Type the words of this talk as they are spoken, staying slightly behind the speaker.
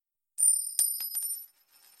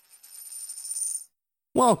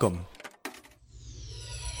Welcome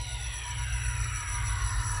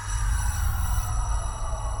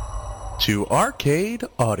to Arcade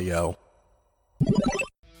Audio.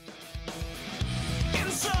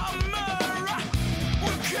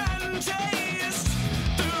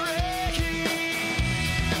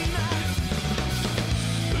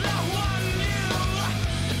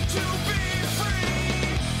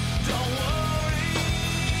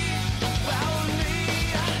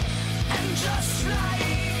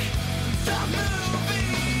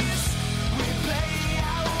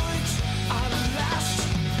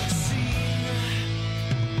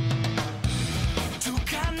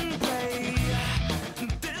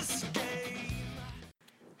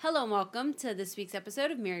 Hello and welcome to this week's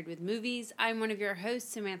episode of Married with Movies. I'm one of your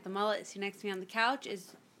hosts, Samantha Mullet. Sitting next to me on the couch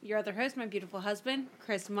is your other host, my beautiful husband,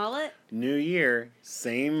 Chris Mullet. New year,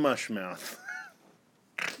 same mush mouth.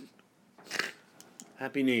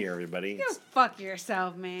 Happy New Year, everybody. Go fuck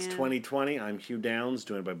yourself, man. It's 2020. I'm Hugh Downs,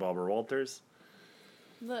 joined by Barbara Walters.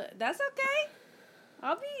 Look, that's okay.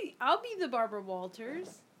 I'll be the Barbara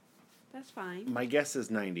Walters. That's fine. My guess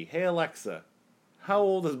is 90. Hey, Alexa, how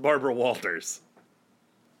old is Barbara Walters?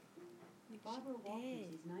 Barbara Walters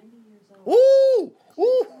is 90 years old. Ooh!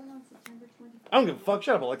 Ooh! Born on September 25th. I don't give a fuck.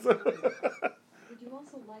 Shut up, Alexa. Would you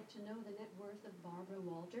also like to know the net worth of Barbara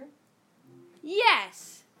Walter?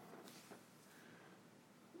 Yes.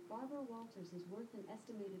 Barbara Walters is worth an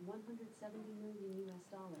estimated $170 million US.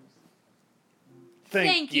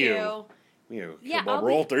 Thank you. Yeah,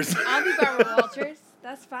 Barbara Walters. I'll be Barbara Walters.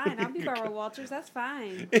 That's fine. I'll be Barbara Walters. That's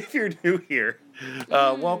fine. If you're new here,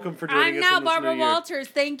 welcome for joining us. I'm now on this Barbara new year. Walters.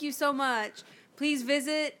 Thank you so much. Please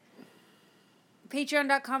visit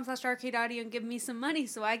patreon.com/arcadeaudio and give me some money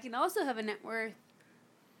so I can also have a net worth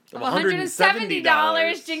of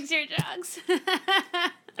 $170. Jinx your jugs.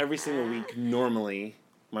 Every single week, normally,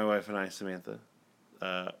 my wife and I, Samantha,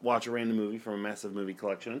 watch a random movie from a massive movie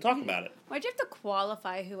collection and talk about it. Why'd you have to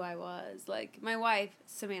qualify who I was? Like, my wife,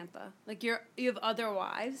 Samantha. Like, you have other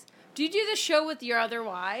wives? Do you do the show with your other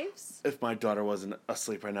wives? If my daughter wasn't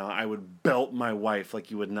asleep right now, I would belt my wife like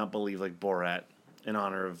you would not believe, like Borat, in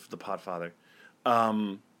honor of the Podfather.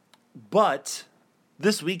 But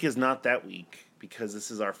this week is not that week, because this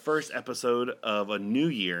is our first episode of a new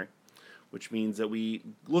year, which means that we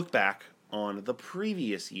look back on the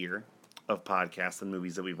previous year of podcasts and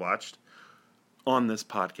movies that we've watched on this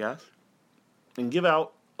podcast and give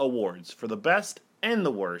out awards for the best and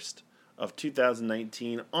the worst of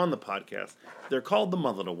 2019 on the podcast. They're called the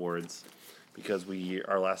Mullet Awards because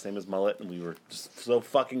our last name is Mullet and we were just so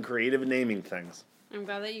fucking creative in naming things. I'm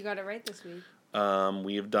glad that you got it right this week.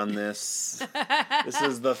 We have done this. This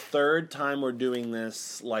is the third time we're doing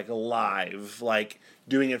this like live, like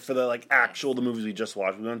doing it for the the movies we just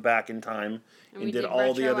watched. We went back in time and did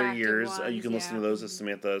all the other years. Ones, you can listen to those, as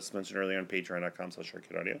Samantha mentioned earlier, on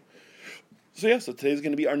patreon.com/arcadeaudio. So today's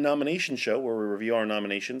going to be our nomination show where we review our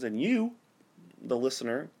nominations, and you, the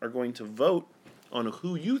listener, are going to vote on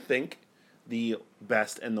who you think the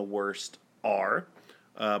best and the worst are.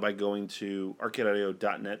 By going to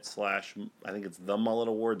arcadeaudio.net/ I think it's the Mullet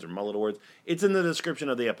Awards or Mullet Awards. It's in the description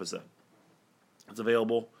of the episode. It's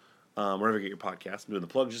available wherever you get your podcast. I'm doing the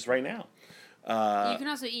plugs just right now. You can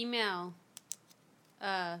also email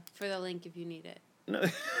for the link if you need it.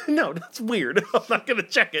 No, that's weird. I'm not going to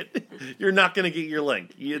check it. You're not going to get your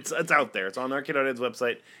link. It's out there. It's on Arcade Audio's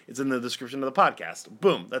website. It's in the description of the podcast.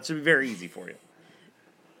 Boom. That should be very easy for you.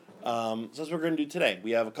 So that's what we're going to do today.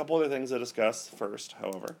 We have a couple other things to discuss first,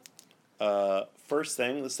 however. First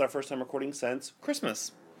thing, this is our first time recording since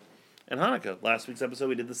Christmas and Hanukkah. Last week's episode,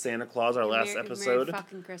 we did the Santa Claus, our last episode Merry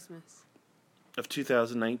fucking Christmas. of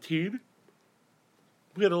 2019.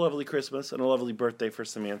 We had a lovely Christmas and a lovely birthday for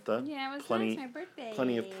Samantha. Yeah, it was plenty, nice, my birthday.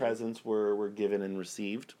 Plenty of presents were given and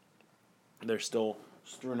received. They're still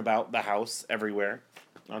strewn about the house everywhere,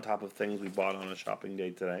 on top of things we bought on a shopping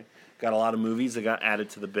day today. Got a lot of movies that got added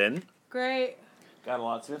to the bin. Great. Got a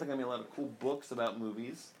lot. Samantha got me a lot of cool books about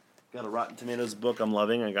movies. Got a Rotten Tomatoes book I'm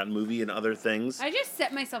loving. I got movie and other things. I just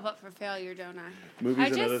set myself up for failure, don't I?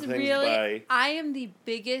 Movies and other things by... I am the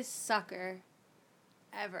biggest sucker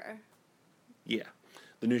ever. Yeah.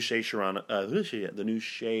 The new Shea Serrano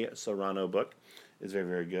book is very,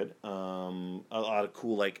 very good. A lot of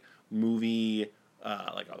cool, movie,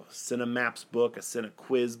 like a Cinemaps book, a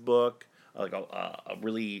Cinequiz book, like a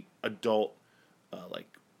really adult,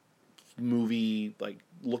 movie,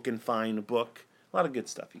 look and find book. A lot of good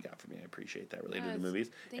stuff you got for me. I appreciate that related to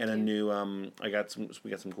movies. Thank and you. A new, we got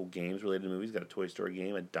some cool games related to movies. Got a Toy Story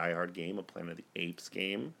game, a Die Hard game, a Planet of the Apes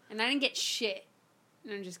game. And I didn't get shit.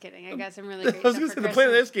 No, I'm just kidding. I got some really great I was stuff going to for say, the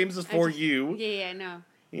Planet of the Christmas. Apes games is for you. Yeah, no.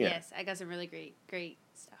 Yeah. Yes, I got some really great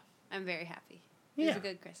I'm very happy. It was Yeah. a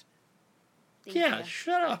good Christmas. Thank Yeah, you.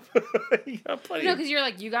 shut up. You got plenty. No, because you're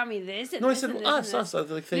like, you got me this and No, I this said and this us, and this. us,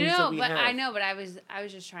 like things no, that we but have. I know, but I was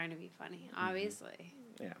just trying to be funny. Obviously,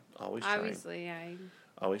 Yeah, always trying. obviously, I.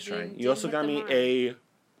 Always trying. Didn't You also hit got the me mark. a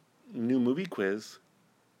new movie quiz.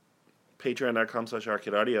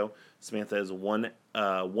 Patreon.com/arcadeaudio. Samantha is one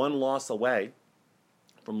loss away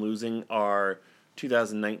from losing our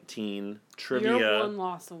 2019 trivia. You're one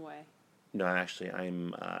loss away. No, actually,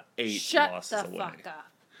 I'm 8 Shut losses the away. fuck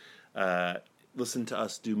up. Listen to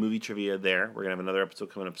us do movie trivia there. We're going to have another episode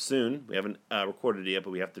coming up soon. We haven't recorded it yet,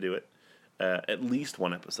 but we have to do it. At least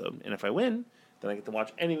one episode. And if I win, then I get to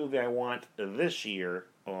watch any movie I want this year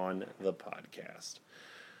on the podcast.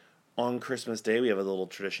 On Christmas Day, we have a little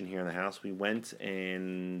tradition here in the house. We went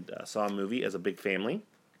and saw a movie as a big family.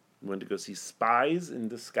 We went to go see Spies in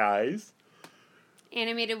Disguise.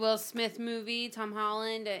 Animated Will Smith movie, Tom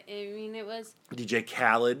Holland. I mean, it was DJ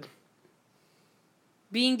Khaled.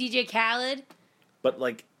 being DJ Khaled. But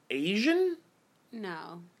like Asian?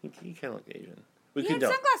 No, He kind of looked Asian. We he can had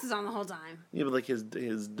tell. sunglasses on the whole time. Yeah, but like his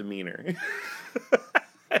demeanor.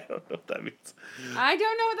 I don't know what that means. I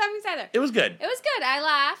don't know what that means either. It was good. It was good. I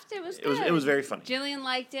laughed. It was good. It was very funny. Jillian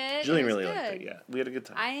liked it. Jillian It was really good. liked it. Yeah, we had a good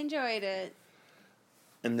time. I enjoyed it.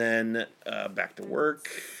 And then back to work.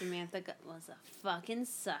 Samantha was a fucking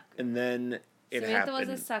sucker. And then it Samantha happened.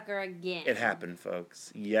 was a sucker again. It happened,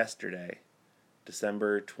 folks. Yesterday,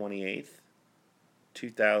 December 28th,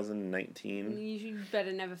 2019. You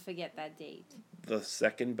better never forget that date. The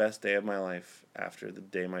second best day of my life after the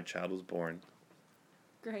day my child was born.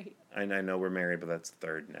 Great. And I know we're married, but that's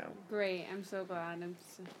third now. Great. I'm so glad.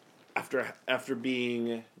 After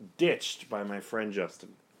being ditched by my friend Justin,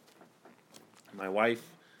 my wife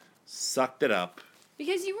sucked it up,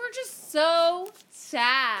 Because you were just so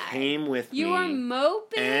sad. came with You me were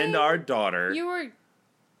moping. and our daughter, You were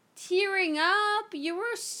tearing up. You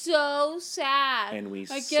were so sad. and we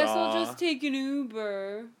I guess I'll saw just take an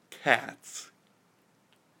Uber. Cats.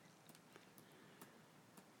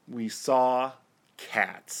 We saw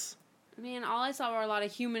Cats. Man, all I saw were a lot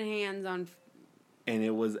of human hands on. And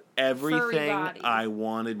it was everything bodies. I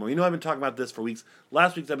wanted more. You know, I've been talking about this for weeks.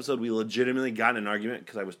 Last week's episode, we legitimately got in an argument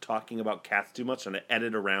because I was talking about cats too much and I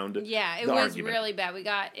edit around Yeah, it the was argument. really bad.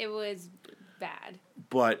 It was bad.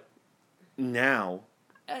 But now,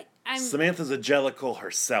 I'm. Samantha's a Jellicle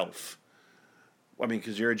herself. I mean,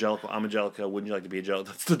 because you're a Jellicle, I'm a Jellica. Wouldn't you like to be a Jellicle?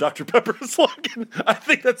 That's the Dr. Pepper slogan. I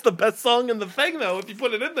think that's the best song in the thing, though, if you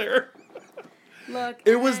put it in there. Look.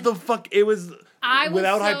 It was It was, I was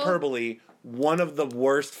without so- hyperbole, one of the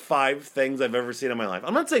worst 5 things I've ever seen in my life.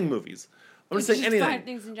 I'm not saying movies. I'm just saying Just anything. 5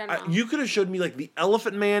 things in general. You could have showed me like the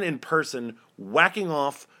Elephant Man in person whacking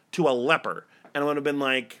off to a leper, and I would have been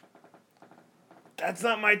like, "That's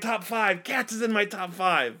not my top 5. Cats is in my top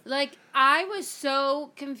 5." Like, I was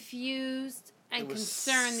so confused and It was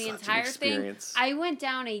concerned the such an entire thing. experience. I went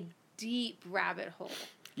down a deep rabbit hole.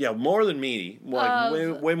 Yeah, more than me. Like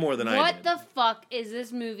Of way more than I What did. the fuck is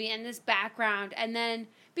this movie and this background? And then,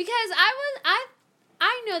 because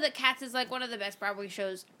I know that Cats is like one of the best Broadway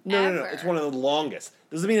shows ever. No. It's one of the longest.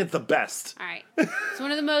 Doesn't mean it's the best. All right. It's one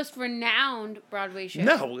of the most renowned Broadway shows.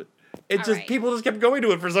 No. It All just right. people just kept going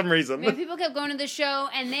to it for some reason. I mean, people kept going to the show,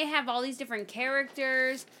 and they have all these different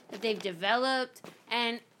characters that they've developed,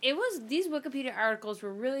 and these Wikipedia articles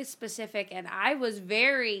were really specific, and I was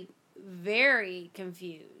very, very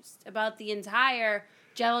confused about the entire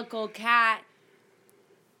Jellicle cat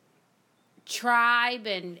tribe,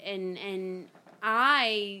 and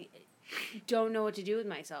I don't know what to do with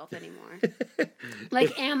myself anymore.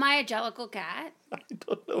 Like, am I a Jellicle cat? I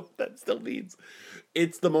don't know what that still means.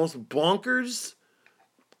 It's the most bonkers.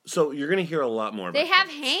 So you're gonna hear a lot more about They have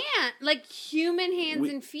cats. like human hands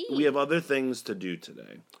and feet. We have other things to do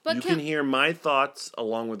today. But you can- can hear my thoughts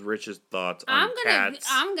along with Rich's thoughts on cats.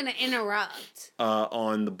 I'm gonna interrupt.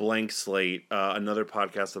 On the Blank Slate, another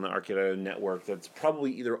podcast on the Arcade Audio Network that's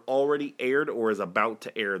probably either already aired or is about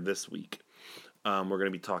to air this week. We're going to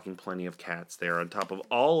be talking plenty of cats there on top of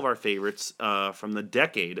all of our favorites from the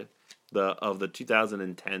decade of the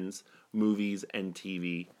 2010s movies and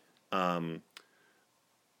TV. And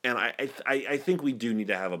I think we do need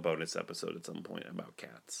to have a bonus episode at some point about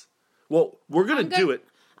cats. Well, we're going to do it.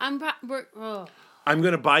 I'm going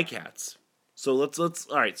to buy cats. So let's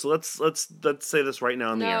all right. So let's say this right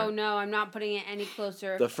now on the air. No, I'm not putting it any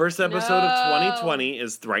closer. The first episode of 2020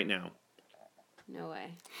 is right now. No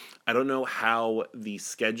way. I don't know how the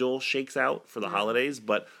schedule shakes out for the holidays,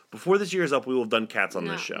 but before this year is up, we will have done cats on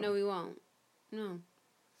this show. No, we won't. No.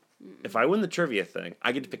 If I win the trivia thing,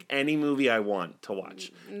 I get to pick any movie I want to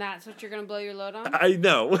watch. And that's what you're going to blow your load on? I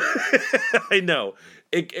know. I know.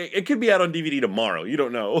 It could be out on DVD tomorrow. You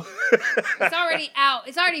don't know. It's already out.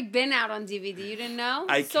 It's already been out on DVD. You didn't know?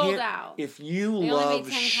 Sold out. If you They only love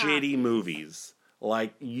made 10 shitty copies. movies,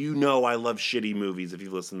 like you know I love shitty movies if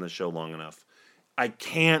you've listened to the show long enough, I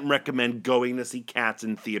can't recommend going to see Cats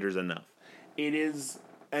in theaters enough. It is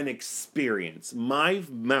an experience. My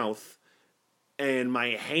mouth and my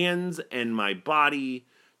hands and my body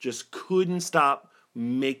just couldn't stop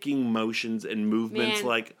making motions and movements Man.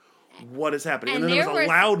 like, what is happening? And And then there was there a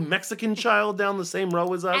was- loud Mexican child down the same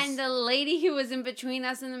row as us. And the lady who was in between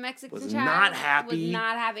us and the Mexican Was child not happy. was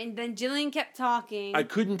not happy. And then Jillian kept talking. I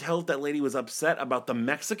couldn't tell if that lady was upset about the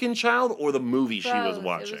Mexican child or the movie she was Both.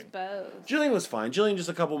 watching. It was both. Jillian was fine. Jillian just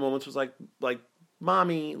a couple moments was like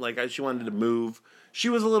mommy, she wanted to move. She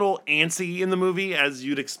was a little antsy in the movie, as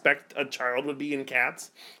you'd expect a child would be in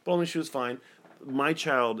Cats, but only she was fine. My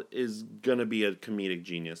child is gonna be a comedic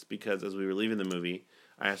genius because as we were leaving the movie,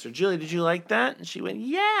 I asked her, Jillian, did you like that? And she went,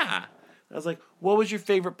 yeah. I was like, what was your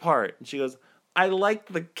favorite part? And she goes, I like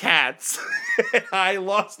the cats. And I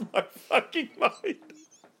lost my fucking mind.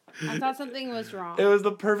 I thought something was wrong. It was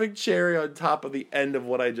the perfect cherry on top of the end of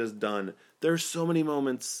what I just done. There's so many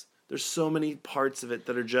moments. There's so many parts of it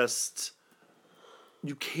that are just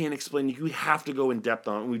you can't explain. You have to go in depth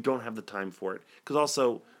on it, and we don't have the time for it. Because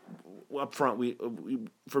also, up front, we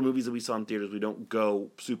for movies that we saw in theaters, we don't go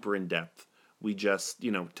super in depth. We just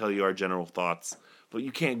tell you our general thoughts. But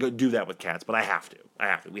you can't go do that with Cats. But I have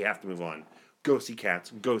to. We have to move on. Go see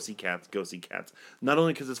Cats. Go see Cats. Go see Cats. Not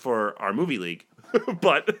only because it's for our movie league,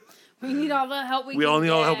 but we need all the help we can we all need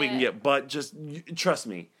get. all the help we can get. But just trust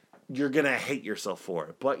me, you're gonna hate yourself for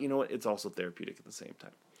it. But you know what? It's also therapeutic at the same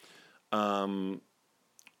time.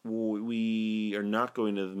 We are not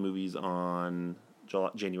going to the movies on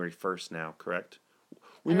January 1st now, correct?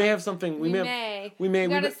 We may have something. We may. We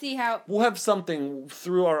gotta see how. We'll have something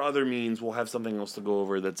through our other means. We'll have something else to go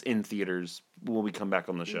over that's in theaters when we come back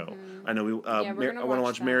on the show. Mm-hmm. I know we. we're I gonna want to watch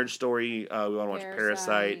watch that. Marriage Story. We want to watch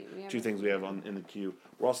Parasite. We have Two a things we have in the queue.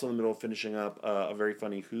 We're also in the middle of finishing up a very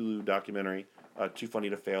funny Hulu documentary, Too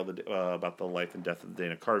Funny to Fail, about the life and death of the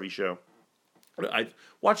Dana Carvey show. I've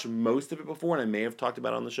watched most of it before, and I may have talked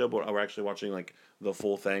about it on the show, but we're actually watching the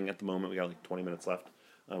full thing at the moment. We got 20 minutes left.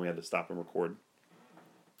 We had to stop and record.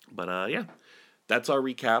 But yeah, that's our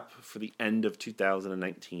recap for the end of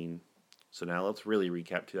 2019. So now let's really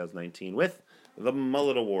recap 2019 with the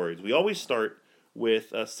Mullet Awards. We always start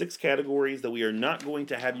with 6 categories that we are not going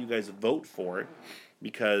to have you guys vote for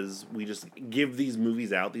because we just give these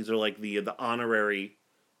movies out. These are like the honorary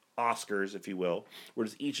Oscars, if you will. We're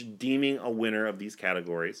just each deeming a winner of these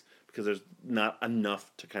categories because there's not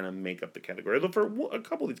enough to kind of make up the category. Although for a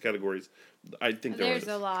couple of these categories, I think There's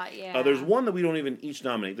a lot, yeah. there's one that we don't even each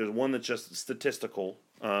nominate. There's one that's just statistical.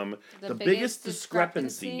 The biggest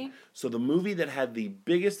discrepancy. So the movie that had the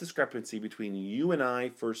biggest discrepancy between you and I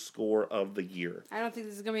for score of the year. I don't think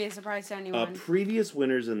this is gonna be a surprise to anyone. Previous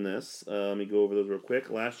winners in this, let me go over those real quick.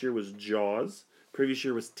 Last year was Jaws. Previous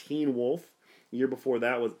year was Teen Wolf. The year before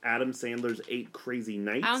that was Adam Sandler's 8 Crazy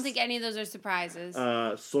Nights. I don't think any of those are surprises.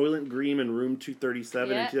 Soylent Green and Room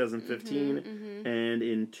 237 Yep. in 2015. And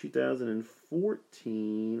in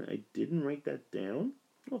 2014, I didn't write that down.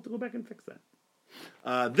 I'll have to go back and fix that.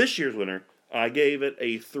 This year's winner, I gave it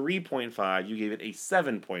a 3.5. You gave it a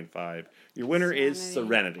 7.5. Your winner is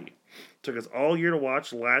Serenity. Took us all year to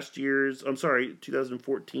watch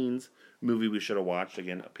 2014's movie we should have watched.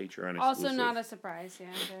 Again, a Patreon exclusive. Also not a surprise,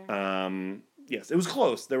 yeah. Yes, it was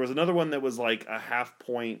close. There was another one that was like a half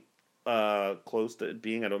point close to it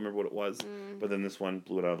being. I don't remember what it was. But then this one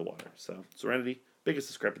blew it out of the water. So, Serenity, biggest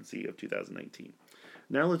discrepancy of 2019.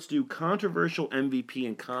 Now let's do controversial MVP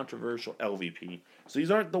and controversial LVP. So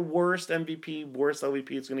these aren't the worst MVP, worst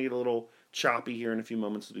LVP. It's going to get a little choppy here in a few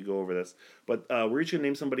moments as we go over this. But we're each going to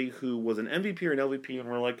name somebody who was an MVP or an LVP, and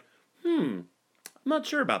we're like, I'm not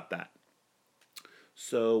sure about that.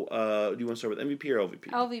 So, do you want to start with MVP or LVP?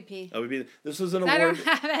 LVP. LVP. This was an award. I don't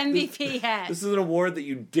have MVP yet. This is an award that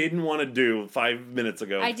you didn't want to do 5 minutes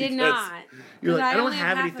ago. I did because not. You're like, I don't only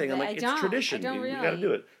have half anything. of I'm it. like, I it's tradition. I don't You really. got to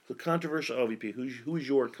do it. So, controversial LVP. Who is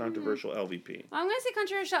your controversial LVP? Well, I'm going to say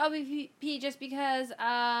controversial LVP just because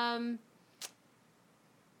I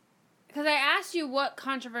asked you what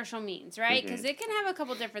controversial means, right? Because it can have a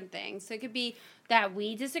couple different things. So it could be that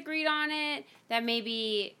we disagreed on it, that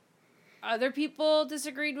maybe other people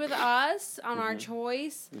disagreed with us on our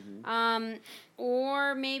choice,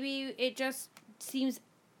 or maybe it just seems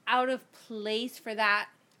out of place for that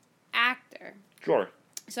actor. Sure.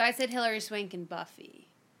 So I said Hilary Swank in Buffy.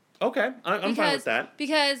 Okay, I'm fine with that.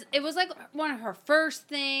 Because it was like one of her first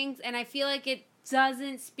things, and I feel like it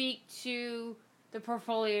doesn't speak to the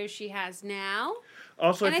portfolio she has now.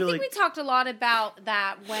 Also, And I feel think like we talked a lot about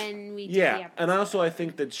that when we did the episode. and also I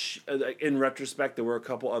think that in retrospect there were a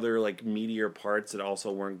couple other like meatier parts that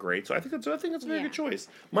also weren't great. So I think that's a very good choice.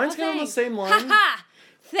 Mine's kind of on the same line. Ha!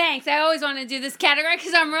 Thanks. I always want to do this category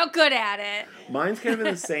because I'm real good at it. Mine's kind of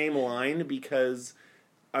in the same line because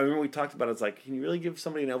I remember we talked about it. It's like, can you really give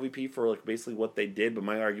somebody an LVP for like basically what they did? But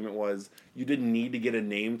my argument was you didn't need to get a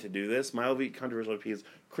name to do this. My controversial LVP is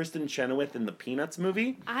Kristen Chenoweth in the Peanuts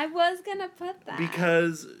movie. I was gonna put that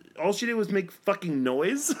Because all she did was make fucking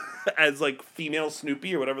noise as like female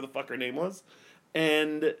Snoopy or whatever the fuck her name was.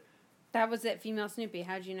 And that was it, female Snoopy.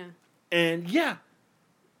 How'd you know? And yeah,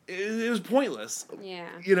 it was pointless. Yeah.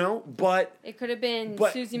 You know, but it could have been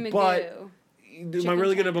Susie Magoo. But am I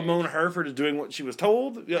really going to bemoan her for just doing what she was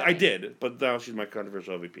told? Yeah, I did, but now she's my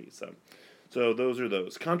controversial MVP. So those are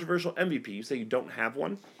those. Controversial MVP. You say you don't have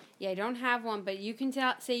one? Yeah, I don't have one, but you can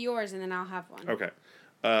say yours and then I'll have one. Okay.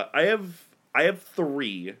 I have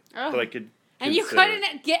three that I could. And you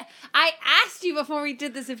couldn't get. I asked you before we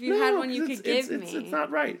did this if you had one you could give me. It's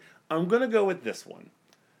not right. I'm gonna go with this one.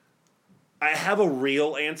 I have a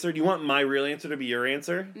real answer. Do you want my real answer to be your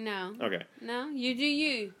answer? No. Okay. No, you do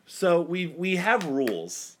you. So we have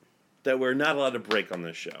rules that we're not allowed to break on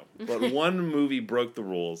this show. But one movie broke the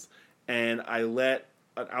rules, and I let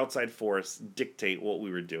an outside force dictate what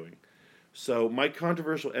we were doing. So my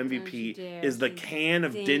controversial MVP is the can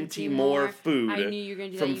of Dinty Moore food I knew you were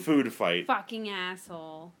gonna do from that, Food Fight. Fucking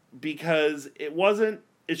asshole. Because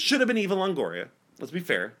it should have been Eva Longoria, let's be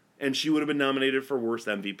fair, and she would have been nominated for worst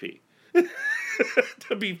MVP.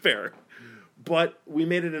 To be fair. But we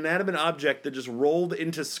made an inanimate object that just rolled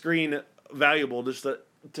into screen valuable just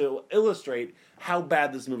to illustrate how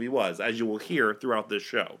bad this movie was, as you will hear throughout this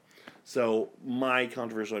show. So my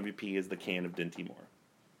controversial MVP is the can of Dinty Moore.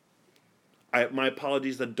 My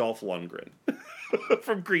apologies to Dolph Lundgren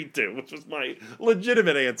from Creed 2, which was my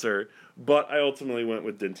legitimate answer, but I ultimately went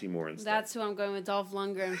with Dinty Moore instead. That's who I'm going with, Dolph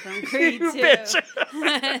Lundgren from Creed 2.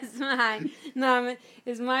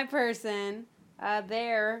 is my person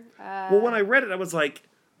there. Well, when I read it, I was like,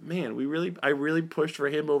 man, I really pushed for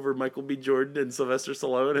him over Michael B. Jordan and Sylvester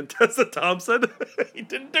Stallone and Tessa Thompson. He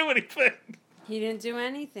didn't do anything. He didn't do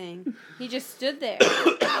anything. He just stood there.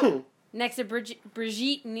 Next to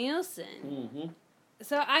Brigitte Nielsen. Mm-hmm.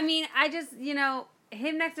 So, I mean, I just,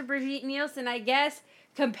 him next to Brigitte Nielsen, I guess,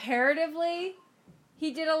 comparatively,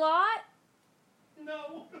 he did a lot.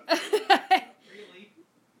 No. Really?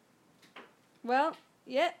 Well,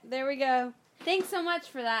 yeah, there we go. Thanks so much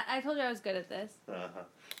for that. I told you I was good at this. Uh-huh.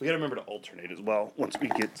 We gotta remember to alternate as well once we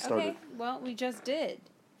get started. Okay, well, we just did.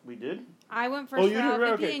 We did? I went first for LVP,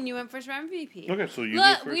 right, okay. and you went first for MVP. Okay, so you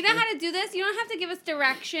Look, go first. we know how to do this. You don't have to give us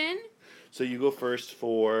direction. So you go first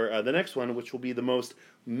for the next one, which will be the most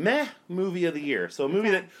meh movie of the year. So a movie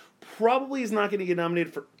that probably is not going to get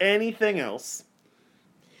nominated for anything else.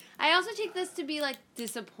 I also take this to be, like,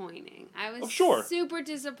 disappointing. I was super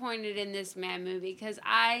disappointed in this meh movie because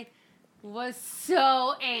I was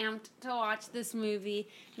so amped to watch this movie.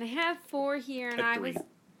 And I have 4 here, and I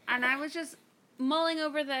was just mulling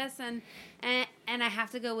over this, and I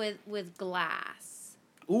have to go with Glass.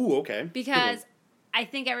 Ooh, okay. Because I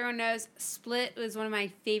think everyone knows Split was one of my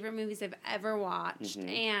favorite movies I've ever watched,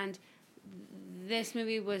 and this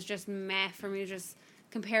movie was just meh for me. It was just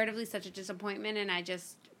comparatively such a disappointment, and I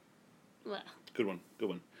just... Ugh. Good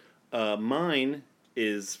one. Mine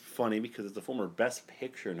is funny because it's a former Best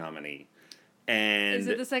Picture nominee. And is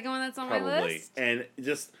it the second one that's on my list? And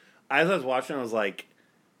just, as I was watching, I was like...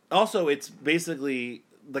 Also, it's basically,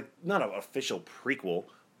 like, not an official prequel,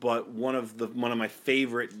 but one of my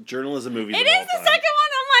favorite journalism movies of all time. It is the second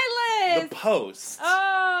one on my list! The Post.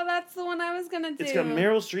 Oh, that's the one I was going to do. It's got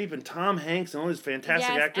Meryl Streep and Tom Hanks and all these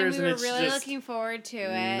fantastic actors. And we were it's really just looking forward to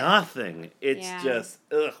it. Nothing. It's just,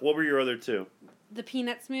 ugh. What were your other two? The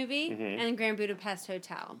Peanuts movie and Grand Budapest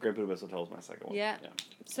Hotel. Grand Budapest Hotel is my second one. Yeah.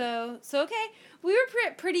 So okay. We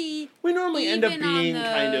were pretty. We normally end up being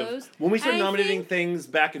kind of when we start nominating things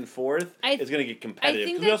back and forth. It's going to get competitive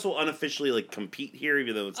because we also unofficially like compete here,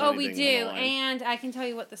 even though it's. Oh, we do, and I can tell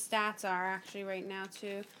you what the stats are actually right now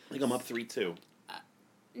too. I think I'm up 3-2.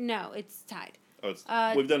 No, it's tied. Oh, it's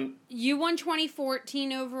we've done. You won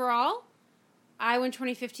 2014 overall. I won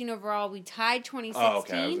 2015 overall. We tied 2016. Oh,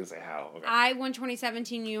 okay. I was going to say how. Okay. I won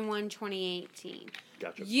 2017. You won 2018.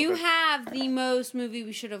 Gotcha. You have the most movie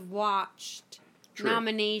we should have watched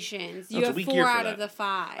nominations. You have 4 out of the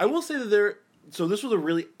 5. I will say that so this was a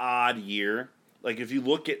really odd year Like, if you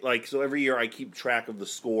look at, like, so every year I keep track of the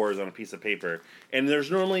scores on a piece of paper. And there's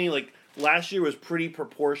normally, like, last year was pretty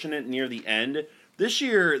proportionate near the end. This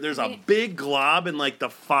year, there's a big glob in, like, the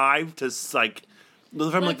 5 to, like,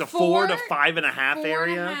 from, like the 4 to 5.5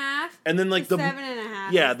 area. And then, like, the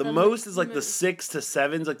 7.5. Yeah, the most is, like, the 6 to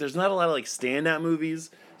 7s. Like, there's not a lot of, like, standout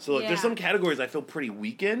movies. So, like, there's some categories I feel pretty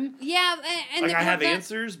weak in. Yeah, and like, I have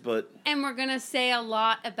answers, but... And we're going to say a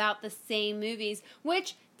lot about the same movies,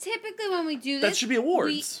 which typically when we do this... That should be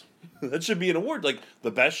awards. That should be an award. Like, the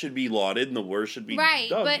best should be lauded and the worst should be right,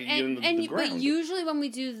 dug but, in the ground. But usually when we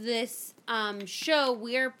do this show,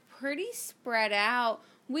 we're pretty spread out.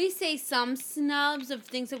 We say some snubs of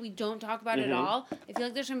things that we don't talk about at all. I feel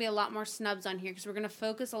like there's going to be a lot more snubs on here because we're going to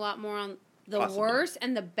focus a lot more on the worst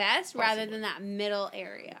and the best rather than that middle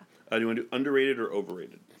area. Do you want to do underrated or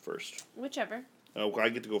overrated first? Whichever. I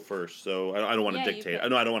get to go first, so I don't want to dictate it. I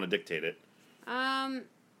know I don't want to dictate it.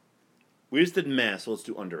 We just did meh, so let's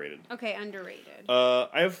do underrated. Okay, underrated.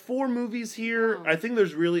 I have 4 movies here. I think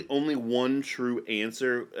there's really only one true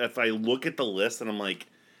answer. If I look at the list and I'm like,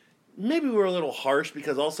 maybe we were a little harsh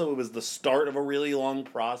because also it was the start of a really long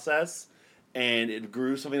process and it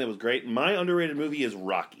grew something that was great. My underrated movie is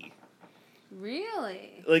Rocky.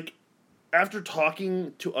 Really? Like, after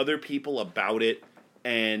talking to other people about it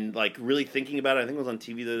and, like, really thinking about it, I think it was on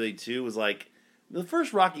TV the other day too, was like, the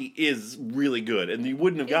first Rocky is really good, and you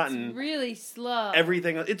wouldn't have gotten... It's really slow.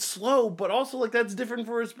 Everything. It's slow, but also, like, that's different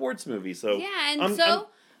for a sports movie, so... Yeah, and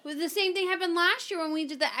the same thing happened last year when we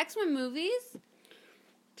did the X-Men movies.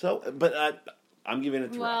 So, but I'm giving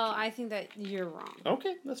it to Rocky. Well, I think that you're wrong.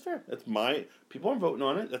 Okay, that's fair. That's my... People aren't voting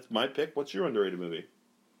on it. That's my pick. What's your underrated movie?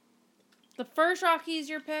 The first Rocky is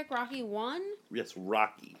your pick? Rocky 1? Yes,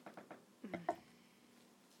 Rocky.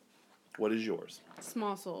 What is yours?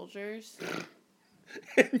 Small Soldiers.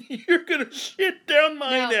 And you're going to shit down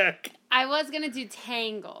my neck. I was going to do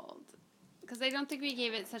Tangled. Because I don't think we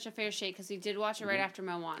gave it such a fair shake because we did watch it right after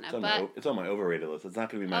Moana. It's on my overrated list. It's not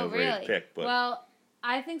going to be my overrated pick. But well,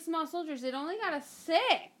 I think Small Soldiers, it only got a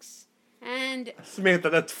 6. And Samantha,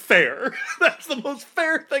 that's fair. That's the most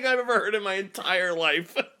fair thing I've ever heard in my entire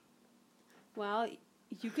life. Well,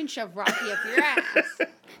 you can shove Rocky up your ass.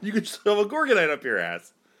 You can shove a Gorgonite up your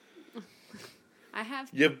ass. I have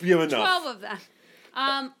you have enough. 12 of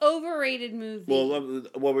them. Overrated movie. Well,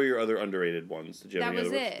 what were your other underrated ones? Did you have any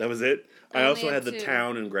other ones? That was it? I also had The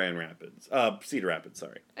Town in Grand Rapids. Cedar Rapids,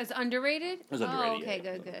 sorry. It's underrated? It was underrated. Oh, okay,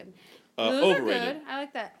 good. Those overrated. Are good. I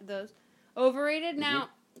like that. Those. Overrated? Now,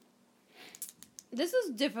 this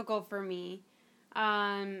is difficult for me.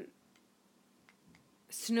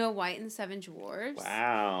 Snow White and the Seven Dwarfs.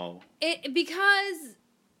 Wow. Because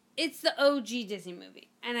it's the OG Disney movie.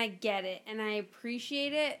 And I get it, and I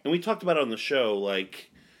appreciate it. And we talked about it on the show,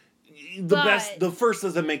 like, the first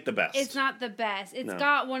doesn't make the best. It's not the best. It's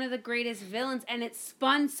got one of the greatest villains, and it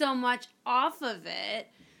spun so much off of it.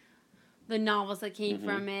 The novels that came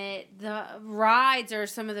from it. The rides are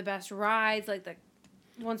some of the best rides. Like, the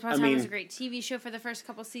Once Upon a Time was a great TV show for the first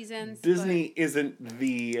couple seasons. Disney isn't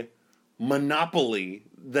the monopoly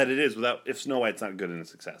that it is if Snow White's not good and a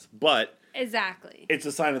success. But... Exactly. It's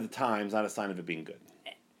a sign of the times, not a sign of it being good.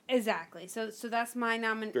 Exactly. So that's my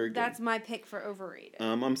that's my pick for overrated.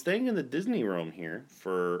 I'm staying in the Disney realm here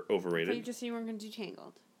for overrated. You just said you weren't going to do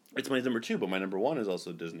Tangled. It's my number 2, but my number 1 is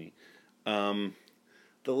also Disney. The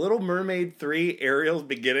Little Mermaid 3, Ariel's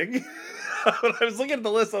Beginning. When I was looking at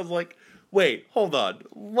the list, I was like, wait, hold on.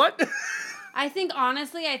 What? I think,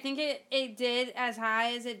 honestly, it did as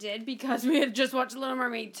high as it did because we had just watched Little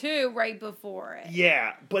Mermaid 2 right before it.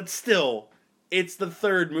 Yeah, but still, it's the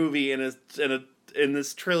third movie in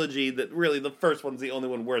this trilogy that really the first one's the only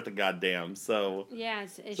one worth a goddamn. So yeah,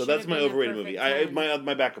 so that's my overrated movie.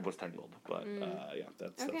 My backup was Tangled, but yeah,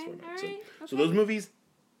 that's where I'm at. So those movies,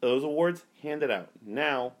 those awards handed out.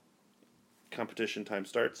 Now, competition time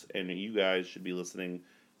starts, and you guys should be listening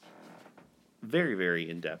very, very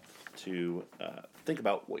in depth to think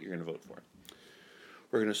about what you're going to vote for.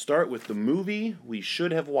 We're going to start with the movie we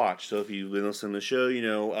should have watched. So if you've been listening to the show, you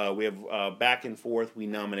know we have back and forth. We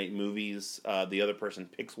nominate movies. The other person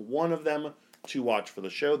picks one of them to watch for the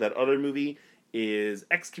show. That other movie is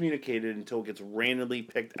excommunicated until it gets randomly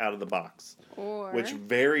picked out of the box. Which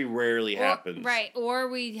very rarely happens. Right, or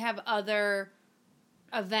we have other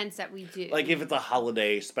events that we do. Like if it's a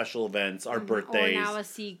holiday, special events, our birthdays. Or now a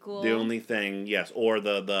sequel. The only thing, yes, or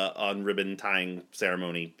the on-ribbon tying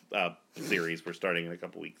ceremony series we're starting in a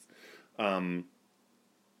couple weeks.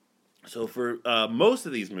 So for most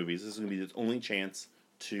of these movies, this is going to be the only chance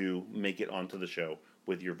to make it onto the show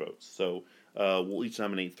with your votes. So We'll each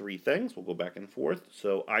nominate 3 things. We'll go back and forth.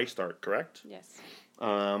 So I start, correct? Yes.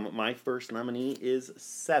 My first nominee is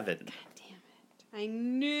Seven. God damn it. I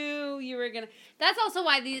knew you were going to... That's also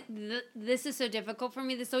why this is so difficult for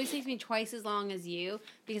me. This always takes me twice as long as you,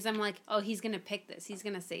 because I'm like, oh, he's going to pick this. He's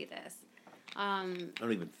going to say this. I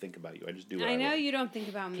don't even think about you. I just do what I know want. you don't think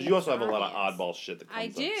about me. Because you also have a lot of Obvious. oddball shit that comes I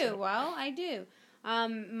up. do. So. Well, I do.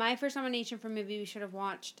 My first nomination for movie we should have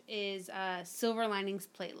watched is Silver Linings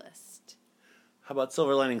Playlist. How about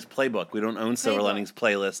Silver Linings Playbook? We don't own Silver Playbook. Linings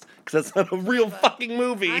Playlist because that's not a real fucking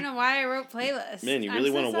movie. I don't know why I wrote playlist. Man, you I'm really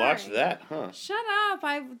so want to watch sorry. that, huh? Shut up.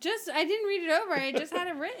 I didn't read it over. I just had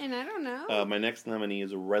it written. I don't know. My next nominee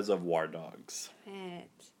is Reservoir Dogs. It.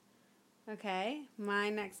 Okay. My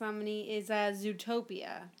next nominee is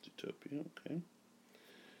Zootopia. Zootopia, okay.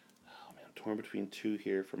 Oh, man, I'm torn between 2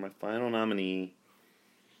 here for my final nominee.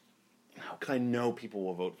 How can I know people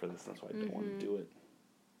will vote for this? That's why I don't want to do it.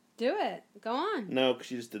 Do it. Go on. No,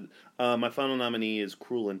 because you just did. My final nominee is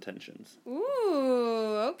Cruel Intentions.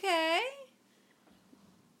 Ooh, okay.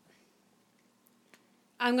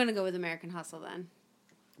 I'm going to go with American Hustle then.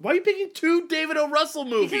 Why are you picking 2 David O. Russell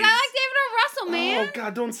movies? Because I like David O. Russell, man. Oh,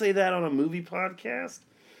 God, don't say that on a movie podcast.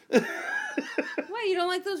 What, you don't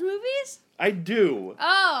like those movies? I do.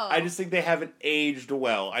 Oh. I just think they haven't aged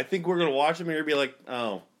well. I think we're going to watch them and you're going to be like,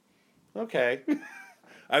 oh, okay.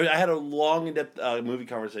 I had a long, in-depth movie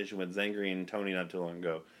conversation with Zangri and Tony not too long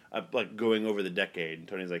ago. Like, going over the decade. And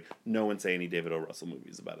Tony's like, no one say any David O. Russell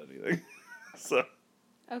movies about anything. So.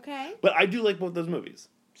 Okay. But I do like both those movies.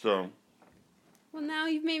 So. Well, now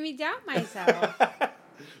you've made me doubt myself.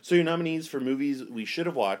 So your nominees for movies we should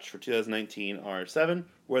have watched for 2019 are Seven,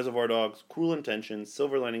 Reservoir Dogs, Cruel Intentions,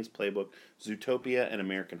 Silver Linings Playbook, Zootopia, and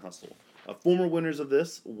American Hustle. Former winners of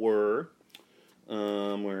this were,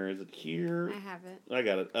 where is it here? I have it. I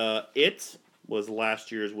got it. It was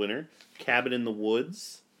last year's winner. Cabin in the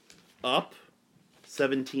Woods, Up,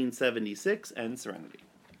 1776, and Serenity.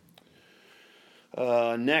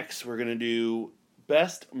 Next, we're going to do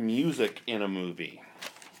Best Music in a Movie.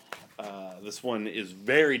 This one is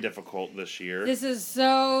very difficult this year. This is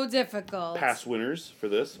so difficult. Past winners for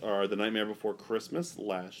this are The Nightmare Before Christmas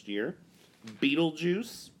last year,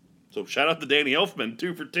 Beetlejuice, so shout out to Danny Elfman,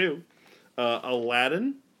 2 for 2,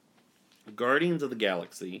 Aladdin, Guardians of the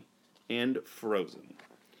Galaxy, and Frozen.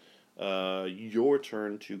 Your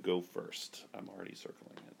turn to go first. I'm already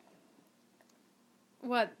circling it.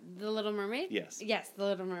 What, The Little Mermaid? Yes. Yes, The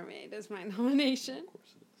Little Mermaid is my nomination. Of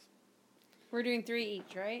course it is. We're doing 3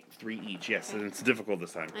 each, right? 3 each, yes, and it's difficult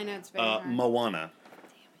this time. I know it's very hard. Moana.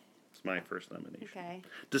 It's my first nomination. Okay.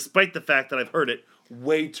 Despite the fact that I've heard it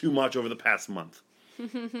way too much over the past month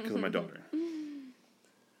because of my daughter.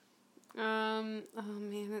 Oh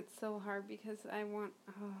man, it's so hard because I want.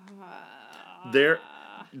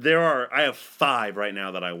 I have 5 right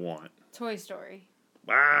now that I want. Toy Story.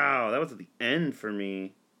 Wow, that was at the end for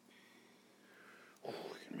me. Oh,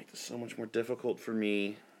 you're gonna make this so much more difficult for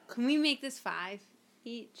me. Can we make this 5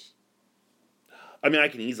 each? I mean, I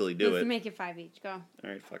can easily do Let's it. make it 5 each. Go. All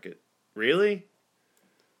right, fuck it. Really?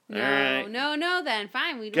 No, All right. no. Then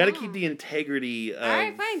fine. We Gotta won't. keep the integrity of All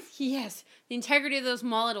right, fine. Yes, the integrity of those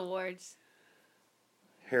mullet awards.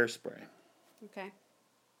 Hairspray. Okay.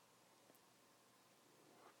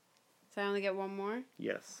 So I only get one more.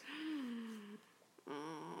 Yes.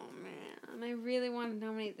 Oh man, I really want to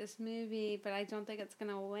nominate this movie, but I don't think it's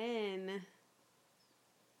gonna win.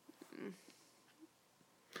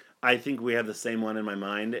 I think we have the same one in my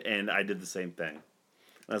mind, and I did the same thing.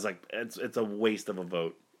 I was like, it's a waste of a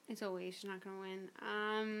vote. It's a waste. You're not gonna win.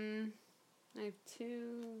 I have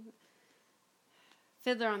 2.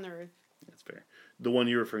 Fiddler on the Roof. That's fair. The one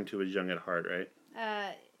you're referring to is Young at Heart, right?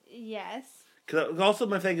 Yes. Because also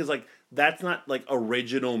my thing is, like, that's not, like,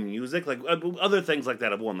 original music. Like, other things like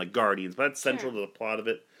that have won, like Guardians, but that's central to the plot of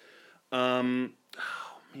it. Oh, man,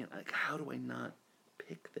 like, how do I not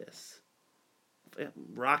pick this?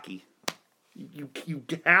 Rocky. You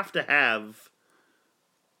have to have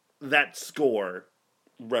that score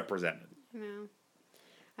represented. No.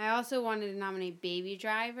 I also wanted to nominate Baby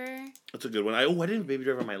Driver. That's a good one. I didn't have Baby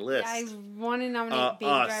Driver on my list. I wanted to nominate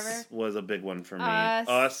Baby Us Driver. was a big one for me.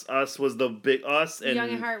 Us. Us was the big Us, and Young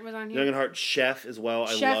at Heart was on here. Young at Heart, Chef as well.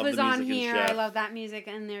 Chef I love was the music on in here. Chef. I love that music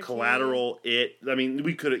in there Collateral, It. I mean,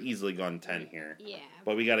 we could have easily gone 10 here. too. Yeah.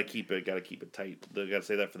 But we got to keep it tight. Got to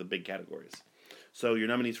say that for the big categories. So your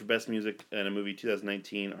nominees for Best Music in a Movie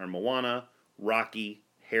 2019 are Moana, Rocky,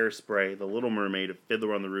 Hairspray, The Little Mermaid,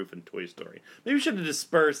 Fiddler on the Roof, and Toy Story. Maybe we should have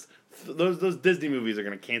dispersed. Those Disney movies are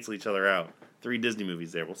going to cancel each other out. 3 Disney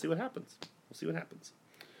movies there. We'll see what happens.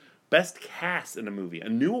 Best Cast in a Movie. A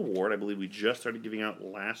new award I believe we just started giving out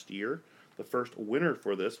last year. The first winner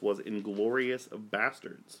for this was Inglourious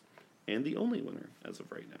Bastards, and the only winner as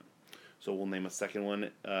of right now. So we'll name a second one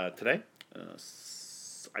today.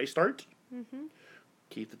 I start. Mm-hmm.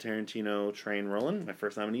 Keep the Tarantino train rolling. My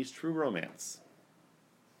first nominee is True Romance.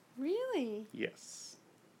 Really? Yes.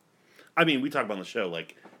 I mean, we talk about on the show,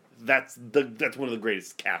 like, that's one of the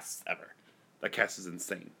greatest casts ever. That cast is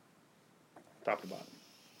insane. Top to bottom.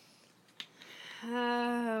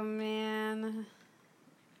 Oh, man.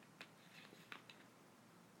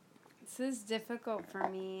 This is difficult for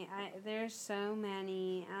me. There's so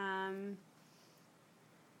many. I'm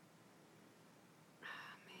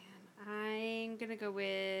going to go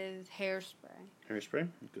with Hairspray. Hairspray,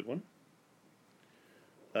 good one.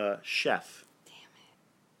 Chef.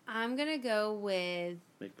 I'm going to go with...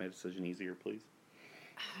 Make my decision easier, please.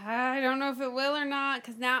 I don't know if it will or not,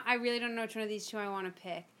 because now I really don't know which one of these two I want to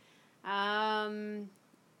pick.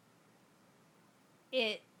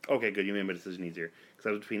 It. Okay, good. You made my decision easier. Because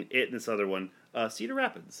I was between it and this other one. Cedar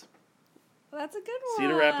Rapids. Well, that's a good one.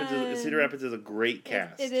 Cedar Rapids is a great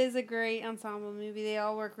cast. It is a great ensemble movie. They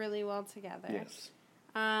all work really well together. Yes.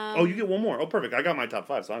 Oh, you get one more. Oh, perfect. I got my top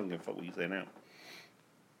 5, so I'm going to fuck what you say now.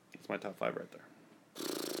 It's my top 5 right there.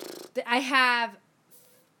 I have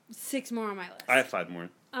 6 more on my list. I have 5 more.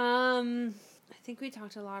 I think we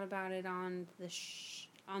talked a lot about it on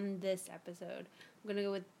on this episode. I'm gonna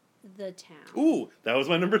go with The Town. Ooh, that was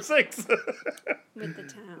my number 6. With The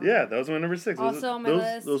Town. Yeah, that was my number 6. Also on my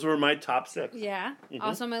list. Those were my top 6. Yeah. Mm-hmm.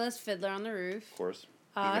 Also on my list, Fiddler on the Roof. Of course.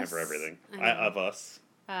 Us. You can have for everything. I know. Of Us.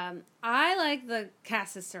 I like the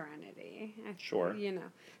cast of Serenity. Sure. You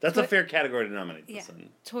know. That's a fair category to nominate this in.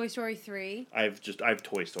 Toy Story 3. I have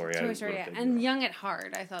Toy Story. Toy Story, yeah. And Young at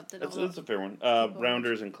Heart, I thought that. That's a fair one.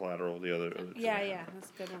 Rounders and Collateral, the other. Yeah, that's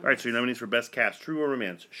a good one. All right, so your nominees for Best Cast: True or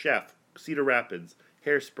Romance, Chef, Cedar Rapids,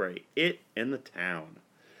 Hairspray, It, and The Town.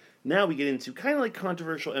 Now we get into kind of like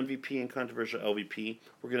controversial MVP and controversial LVP.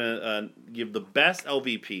 We're gonna give the best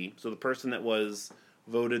LVP, so the person that was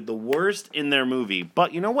voted the worst in their movie.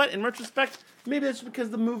 But you know what? In retrospect, maybe that's because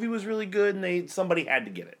the movie was really good and somebody had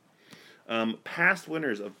to get it. Past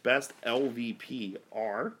winners of Best LVP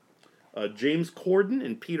are James Corden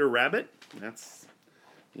and Peter Rabbit. That's,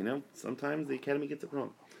 sometimes the Academy gets it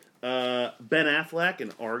wrong. Ben Affleck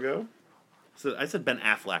and Argo. So I said Ben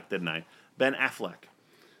Affleck, didn't I? Ben Affleck.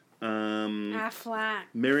 Affleck.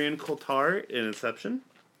 Marion Cotillard in Inception.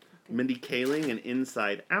 Okay. Mindy Kaling in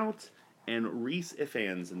Inside Out. And Rhys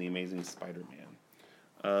Ifans in The Amazing Spider-Man.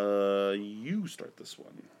 You start this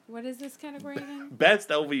one. What is this category again? Best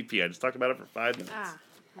LVP. I just talked about it for 5 minutes.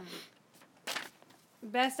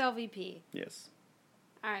 Best LVP. Yes.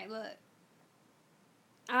 All right, look.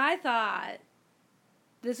 I thought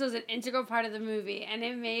this was an integral part of the movie, and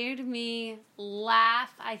it made me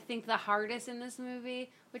laugh, I think, the hardest in this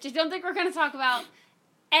movie, which I don't think we're going to talk about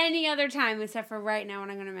any other time except for right now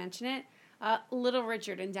when I'm going to mention it. Little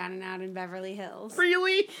Richard and Down and Out in Beverly Hills.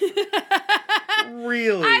 Really?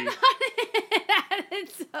 Really? I thought it added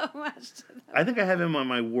so much to that. I think I have him on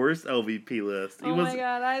my worst LVP list. My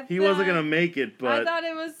God. He wasn't going to make it, but... I thought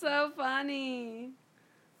it was so funny.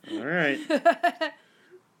 All right.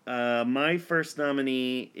 My first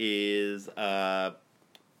nominee is the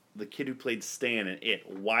kid who played Stan in It,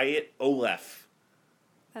 Wyatt Oleff.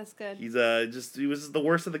 That's good. He's he was just the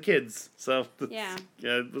worst of the kids. So yeah,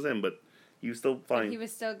 it was him, but he was still fine. He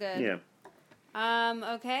was still good. Yeah.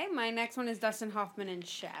 Okay, my next one is Dustin Hoffman in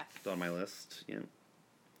Chef. It's on my list. Yeah,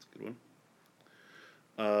 it's a good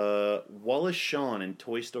one. Wallace Shawn in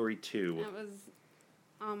Toy Story 2. That was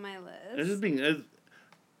on my list.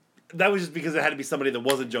 That was just because it had to be somebody that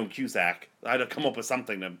wasn't Joan Cusack. I had to come up with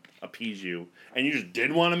something to appease you, and you just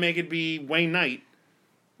didn't want to make it be Wayne Knight.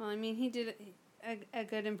 Well, I mean, he did a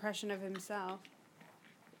good impression of himself.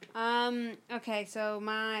 Okay, so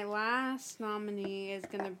my last nominee is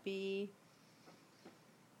gonna be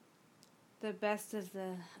the best of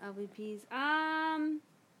the LVPs.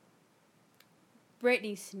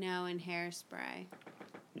 Brittany Snow in Hairspray.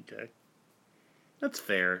 Okay. That's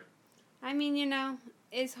fair. I mean,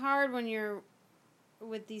 it's hard when you're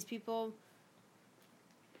with these people.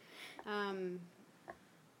 When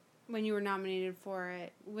you were nominated for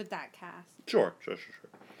it with that cast. Sure.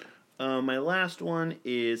 My last one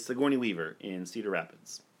is Sigourney Weaver in Cedar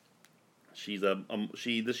Rapids. She's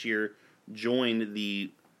she this year joined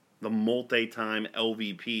the multi-time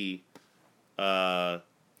LVP.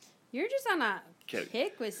 You're just on a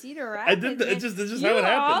kick with Cedar I Rapids. did. It's just how it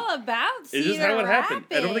happened. All about Cedar Rapids. It's just how it happened.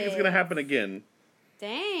 I don't think it's gonna happen again.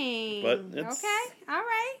 Dang. But okay. All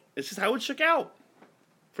right. It's just how it shook out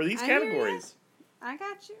for these categories. I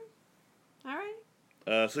got you. All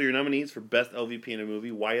So your nominees for Best LVP in a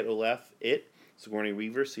Movie: Wyatt Oleff, It; Sigourney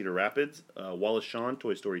Weaver, Cedar Rapids; Wallace Shawn,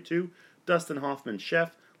 Toy Story 2; Dustin Hoffman,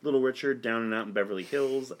 Chef; Little Richard, Down and Out in Beverly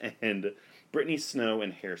Hills; and Brittany Snow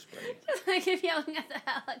in Hairspray. Just like you're yelling at the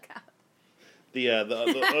helicopter. The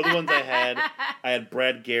other ones I had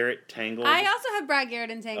Brad Garrett, Tangled. I also have Brad Garrett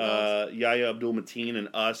and Tangled. Yahya Abdul-Mateen and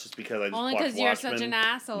Us, just because I just Only watched because you're Watchmen. such an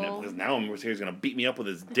asshole. No, because now I'm scared he's gonna beat me up with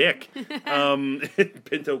his dick.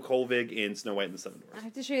 Pinto Colvig in Snow White and the Seven Dwarfs. I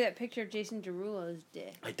have to show you that picture of Jason Derulo's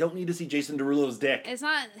dick. I don't need to see Jason Derulo's dick. It's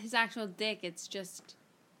not his actual dick. It's just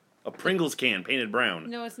A Pringles can painted brown.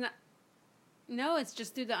 no. It's not. No, it's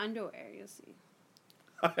just through the underwear. You'll see.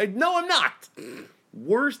 No, I'm not.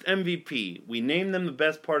 Worst MVP. We named them the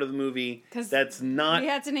best part of the movie. 'Cause That's not. We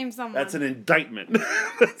had to name someone. That's an indictment.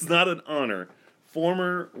 That's not an honor.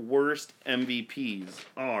 Former worst MVPs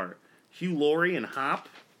are Hugh Laurie and Hop.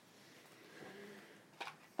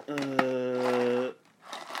 Brenda.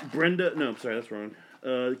 No, sorry, that's wrong.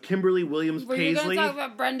 Kimberly Williams Were you Paisley. going to talk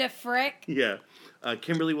about Brenda Frick? Yeah.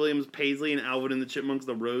 Kimberly Williams Paisley and Alvin and the Chipmunks,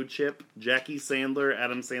 The Road Chip. Jackie Sandler,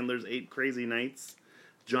 Adam Sandler's 8 Crazy Nights.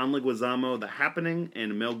 John Leguizamo, The Happening.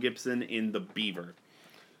 And Mel Gibson in The Beaver.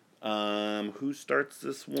 Who starts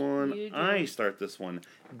this one? You do. I start this one.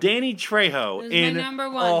 Danny Trejo This is in my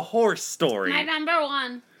number one. A Horse Story. My number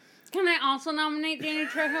one. Can I also nominate Danny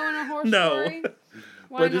Trejo in A Horse No. Story?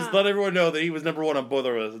 Why But just not? let everyone know that he was number one on both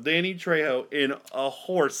of us. Danny Trejo in A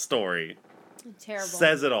Horse Story. Terrible.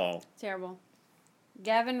 Says it all. Terrible.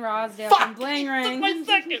 Gavin Rosdale Fuck! from Bling Ring. Took my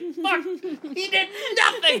second. Fuck! He did He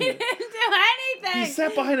nothing! didn't do anything. He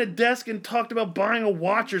sat behind a desk and talked about buying a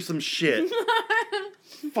watch or some shit.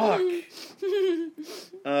 Fuck.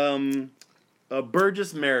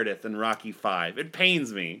 Burgess Meredith in Rocky V. It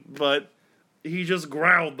pains me, but he just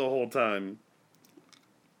growled the whole time.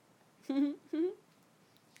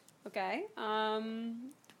 Okay.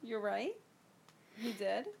 You're right. He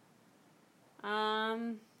did.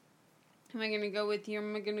 Am I gonna go with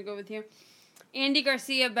you? Andy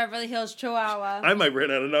Garcia, Beverly Hills Chihuahua. I might run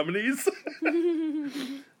out of nominees.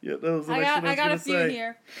 Yeah, that was the next one I got gonna a few say.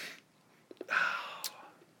 here.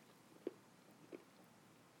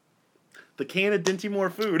 The can of Dinty Moore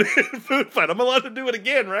food. Food fight. I'm allowed to do it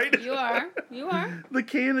again, right? You are. The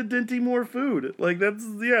can of Dinty Moore food. Like that's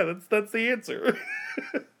the answer.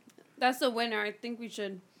 That's the winner. I think we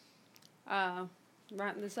should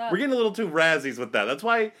wrap this up. We're getting a little too Razzies with that. That's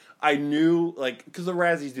why I knew, like, because the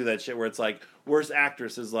Razzies do that shit where it's like, worst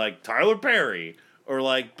actress is like Tyler Perry, or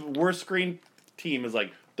like, worst screen team is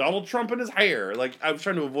like Donald Trump and his hair. Like, I was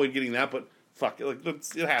trying to avoid getting that, but fuck it, like,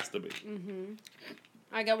 it has to be. Mm-hmm.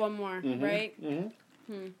 I got one more, right?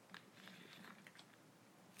 Mm-hmm.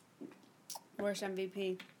 Worst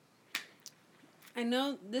MVP. I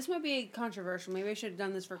know this might be controversial. Maybe I should have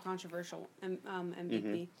done this for controversial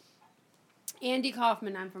MVP. Andy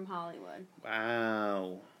Kaufman, I'm from Hollywood.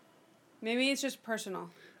 Wow. Maybe it's just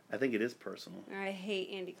personal. I think it is personal. I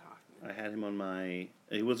hate Andy Kaufman. I had him on my...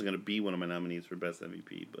 He wasn't going to be one of my nominees for Best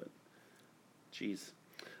MVP, but... Jeez.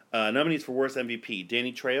 Nominees for Worst MVP.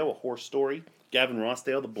 Danny Trejo, A Horse Story. Gavin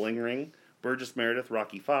Rossdale, The Bling Ring. Burgess Meredith,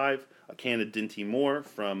 Rocky V. A can of Dinty Moore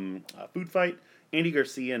from Food Fight. Andy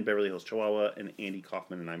Garcia in Beverly Hills Chihuahua. And Andy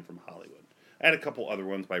Kaufman and I'm from Hollywood. I had a couple other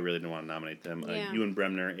ones, but I really didn't want to nominate them. Yeah. Ewan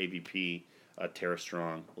Bremner, AVP. Tara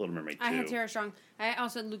Strong, Little Mermaid 2. I had Tara Strong. I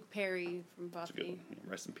also had Luke Perry from That's a good Buffy. one.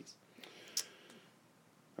 Yeah, rest in peace.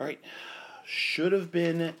 All right. Should have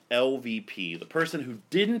been LVP. The person who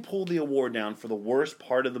didn't pull the award down for the worst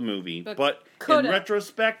part of the movie. But coulda. in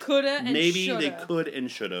retrospect, Coulda and maybe shoulda. they could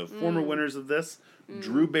and should have. Former winners of this.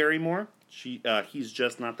 Drew Barrymore. He's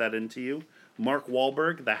Just Not That Into You. Mark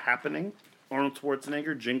Wahlberg, The Happening. Arnold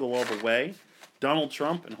Schwarzenegger, Jingle All the Way. Donald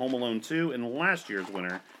Trump in Home Alone 2. And last year's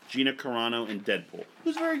winner, Gina Carano in Deadpool.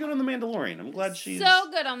 Who's very good on The Mandalorian. I'm glad she's... So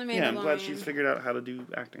good on The Mandalorian. Yeah, I'm glad she's figured out how to do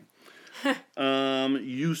acting.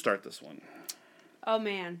 You start this one. Oh,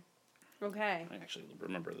 man. Okay. I actually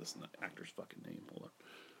remember this actor's fucking name. Hold on.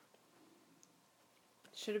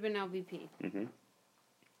 Should have been LVP. Mm-hmm.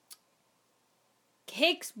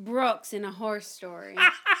 Cakes Brooks in A Horse Story.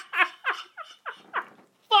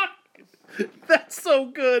 Fuck! That's so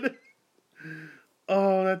good.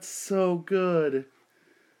 Oh, that's so good.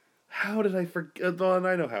 How did I forget? Oh, and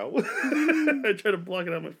I know how. I try to block it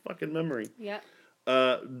out of my fucking memory. Yep.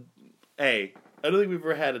 Hey, I don't think we've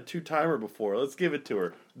ever had a two-timer before. Let's give it to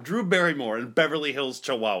her. Drew Barrymore in Beverly Hills,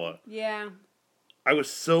 Chihuahua. Yeah. I was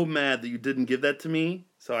so mad that you didn't give that to me,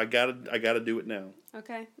 so I gotta do it now.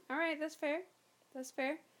 Okay. All right. That's fair. That's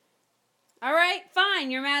fair. All right.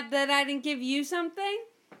 Fine. You're mad that I didn't give you something?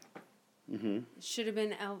 Mm-hmm. Should have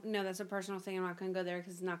been... No, that's a personal thing. I'm not going to go there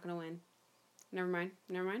because it's not going to win. Never mind.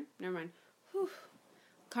 Whew.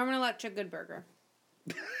 Carmen Electra, Good Burger.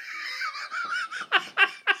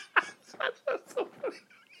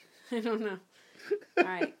 I don't know. All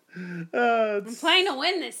right. I'm playing to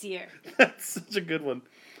win this year. That's such a good one.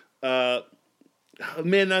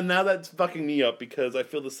 Man, now that's fucking me up because I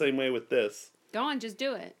feel the same way with this. Go on, just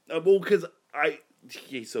do it. Well, because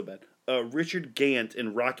he's so bad. Richard Gant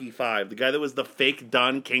in Rocky V, the guy that was the fake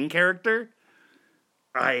Don King character.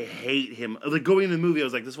 I hate him. Like going into the movie, I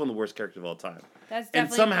was like, "This is one of the worst characters of all time." That's And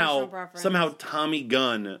definitely a personal preference. somehow Tommy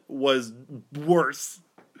Gunn was worse.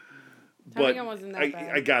 Tommy Gunn wasn't that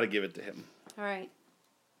bad. I gotta give it to him. All right.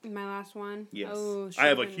 My last one. Yes, Oh, I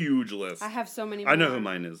have a shit. huge list. I have so many. I know more. who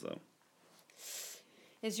mine is though.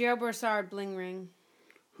 Israel Broussard, Bling Ring.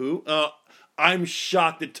 Who? I'm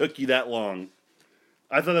shocked it took you that long.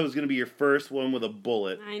 I thought that was going to be your first one with a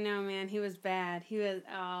bullet. I know, man. He was bad.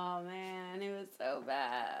 Oh, man. He was so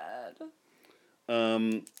bad.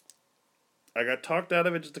 I got talked out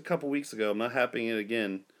of it just a couple weeks ago. I'm not happening it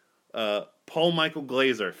again. Paul Michael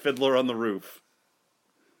Glazer, Fiddler on the Roof.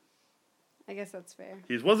 I guess that's fair.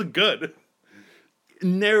 He wasn't good.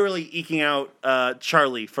 Narrowly eking out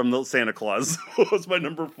Charlie from the Santa Claus was my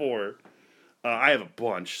number 4. I have a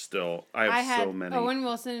bunch still. I have so many. Owen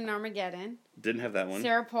Wilson in Armageddon. Didn't have that one.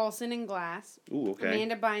 Sarah Paulson in Glass. Ooh, okay.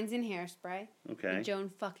 Amanda Bynes in Hairspray. Okay. And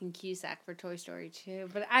Joan fucking Cusack for Toy Story 2.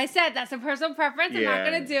 But I said that's a personal preference. I'm not Yeah.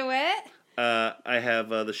 going to do it. I have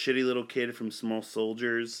the shitty little kid from Small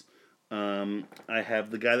Soldiers. I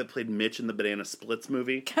have the guy that played Mitch in the Banana Splits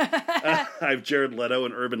movie. I have Jared Leto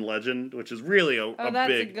in Urban Legend, which is really a that's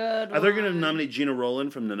big. a good They're going to one. nominate Gina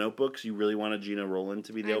Rowland from The Notebook, so you really wanted Gina Rowland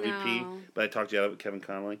to be the I LVP. know. But I talked you out of it with Kevin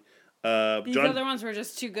Connolly. These other ones were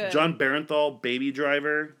just too good. John Barenthal, Baby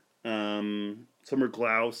Driver. Summer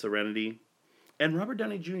Glau, Serenity. And Robert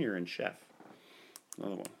Downey Jr. in Chef.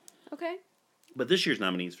 Another one. Okay. But this year's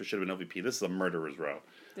nominees for should have been LVP. This is a murderer's row.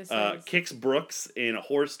 This is. Kix Brooks in A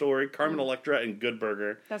Horror Story, Carmen Electra in Good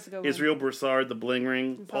Burger, That's a good one. Israel Broussard, The Bling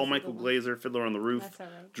Ring, That's Paul also a Michael good one. Glazer, Fiddler on the Roof, That's all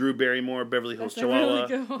right. Drew Barrymore, Beverly Hills That's a really Chihuahua,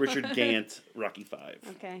 good one. Richard Gant, Rocky V.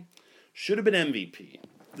 Okay. Should have been MVP.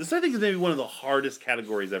 This I think is maybe one of the hardest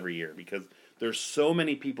categories every year because there's so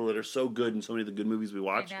many people that are so good in so many of the good movies we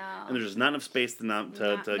watch, know. and there's just not enough space to Not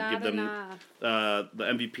give them enough. the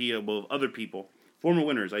MVP above other people. Former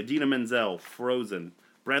winners: Idina Menzel, Frozen,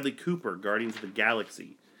 Bradley Cooper, Guardians of the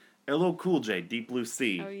Galaxy, LL Cool J, Deep Blue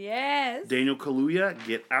Sea, Oh, yes. Daniel Kaluuya,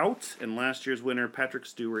 Get Out, and last year's winner Patrick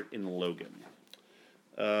Stewart in Logan.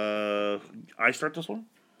 I start this one.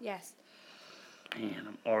 Yes. Man,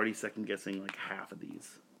 I'm already second guessing like half of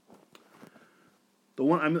these. The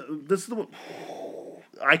one this is the one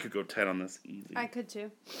I could go 10 on this easy. I could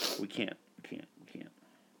too. We can't.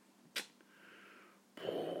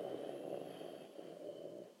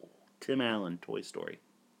 Tim Allen, Toy Story.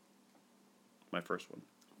 My first one.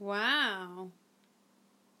 Wow.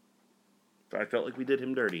 I felt like we did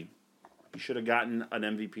him dirty. He should have gotten an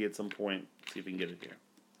MVP at some point. See if we can get it here.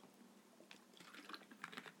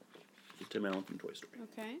 So Tim Allen from Toy Story.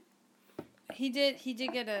 Okay. He did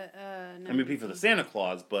get an MVP for the Santa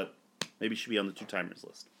Claus, but maybe should be on the two-timers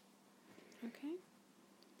list. Okay.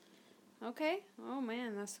 Okay. Oh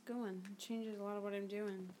man, that's a good one. It changes a lot of what I'm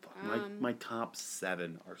doing. My top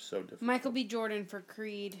 7 are so different. Michael B. Jordan for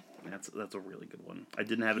Creed. That's a really good one. I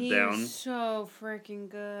didn't have it He's down. so freaking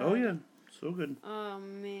good. Oh yeah, so good. Oh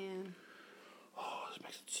man. Oh, this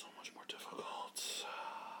makes it so much more difficult.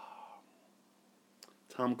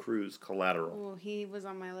 Tom Cruise, Collateral. Oh, he was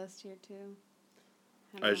on my list here too.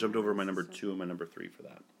 I jumped over my number 2 and my number 3 for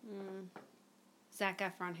that. Zac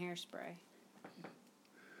Efron, Hairspray.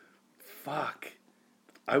 Fuck.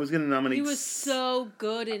 I was gonna nominate. He was so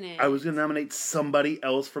good in it. I was gonna nominate somebody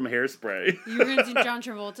else from Hairspray. You were gonna do John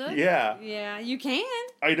Travolta? Yeah. Yeah, you can.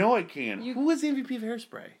 I know I can. You- Who was the MVP of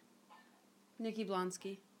Hairspray? Nikki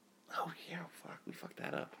Blonsky. Oh yeah, fuck. We fucked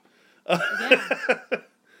that up. Yeah.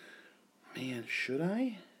 Man, should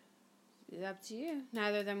I? It's up to you.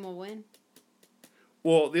 Neither of them will win.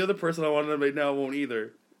 Well, the other person I want to nominate now won't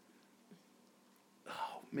either. Oh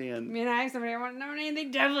I man. mean, I have somebody I want to nominate, they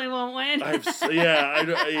definitely won't win. I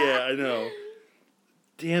know.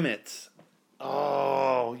 Damn it.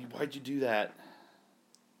 Oh, why'd you do that?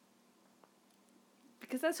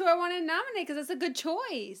 Because that's who I want to nominate, because that's a good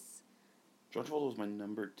choice. John Travolta was my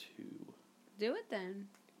number 2. Do it then.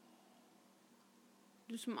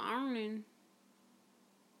 Do some ironing.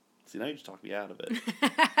 See, now you just talked me out of it.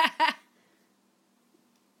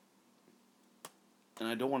 And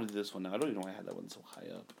I don't want to do this one now. I don't even know why I had that one so high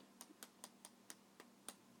up.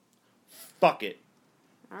 Fuck it.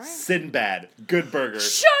 All right. Sinbad, Good Burger.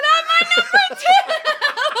 Shut up, my number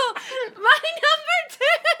 2! My number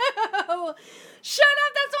 2. Shut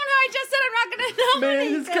up. That's one I just said I'm not going to know.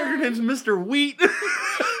 Man, his character name's Mr. Wheat. Shut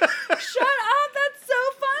up. That's so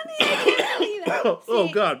funny. I can't believe that. Oh,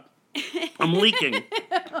 See? God. I'm leaking.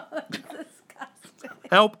 That's disgusting.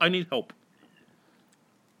 Help. I need help.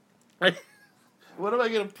 What am I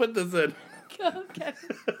going to put this in? Go get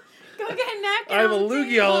a napkin. I have a on the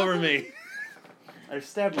loogie all table. over me. I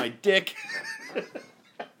stabbed my dick. This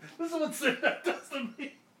is what Sinbad does to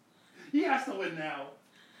me. He has to win now.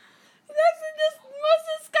 That's the most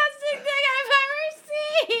disgusting thing I've ever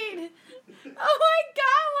seen. Oh my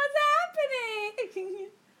God, what's happening?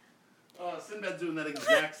 Sinbad's doing that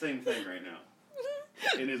exact same thing right now.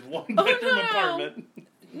 In his one Oh, bedroom no. apartment.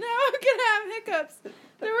 Now I'm gonna have hiccups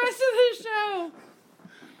the rest of the show.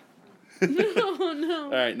 No, no.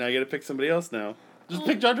 Alright, now you gotta pick somebody else now. Just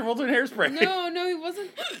pick John Travolta and Hairspray. No, he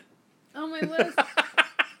wasn't on my list.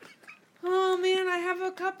 Oh man, I have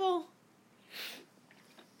a couple.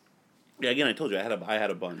 Yeah, again, I told you, I had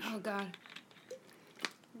a bunch. Oh God.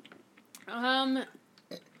 I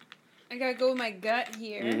gotta go with my gut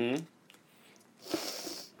here. Mm-hmm.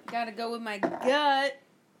 Gotta go with my gut.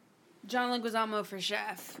 John Leguizamo for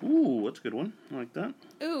chef. Ooh, that's a good one. I like that.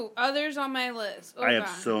 Ooh, others on my list. Oh, I have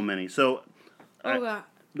God. so many. So, Oh God.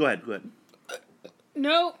 go ahead.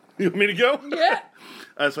 No. You want me to go? Yeah.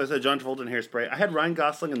 So I said John Travolta and Hairspray. I had Ryan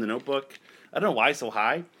Gosling in The Notebook. I don't know why so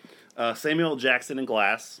high. Samuel L. Jackson in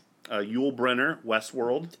Glass. Yul Brynner,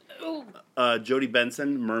 Westworld. Ooh. Jodie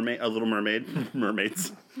Benson, Little Mermaid.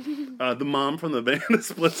 Mermaids. The mom from the Band of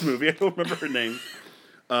Splits movie. I don't remember her name.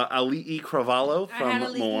 Ali'i Cravalho I from had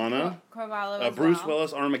Ali'i Moana. Cravalho as Bruce well.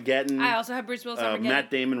 Willis, Armageddon. I also have Bruce Willis Armageddon. Matt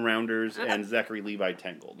Damon, Rounders, and Zachary Levi,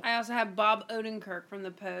 Tangled. I also have Bob Odenkirk from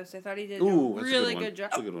The Post. I thought he did Ooh, a that's really a good one. good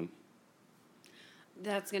job. That's a good one.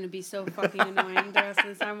 That's gonna be so fucking annoying the rest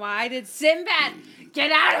of the time. Why I did Sinbad? Get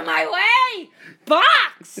out of my way!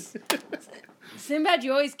 Box! Sinbad,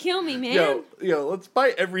 you always kill me, man. Yo, let's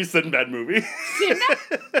buy every Sinbad movie.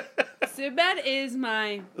 Sinbad? Sinbad is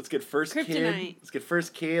my Let's get First Kid. Kryptonite. Let's get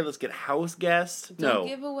First Kid. Let's get House Guest. don't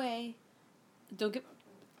give away. Don't give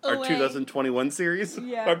Our away. 2021 series.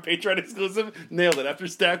 Yeah. Our Patreon exclusive. Nailed it. After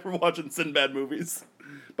Stack, we're watching Sinbad movies.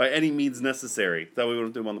 By any means necessary. That way we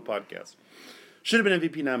don't do them on the podcast. Should have been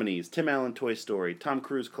MVP nominees: Tim Allen, Toy Story; Tom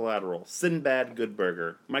Cruise, Collateral; Sinbad, Good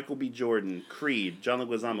Burger; Michael B. Jordan, Creed; John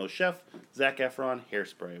Leguizamo, Chef; Zac Efron,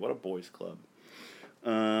 Hairspray. What a boys' club.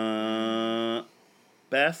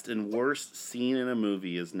 Best and worst scene in a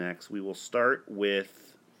movie is next. We will start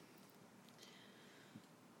with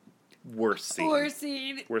worst scene. Worst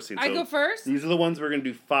scene. Worst scene. I So go first? These are the ones we're going to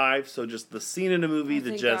do 5. So just the scene in a movie Oh, that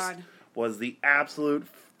thank just God. was the absolute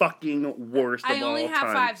fucking worst of I only all have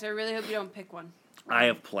time. 5, so I really hope you don't pick one. I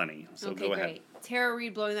have plenty. So Okay, go great. ahead. Tara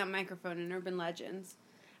Reid blowing that microphone in Urban Legends.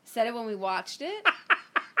 I said it when we watched it.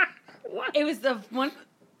 What? It was the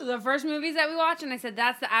first movies that we watched, and I said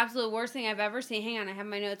that's the absolute worst thing I've ever seen. Hang on, I have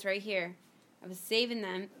my notes right here. I was saving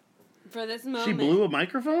them for this moment. She blew a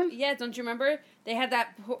microphone? Yeah, don't you remember? They had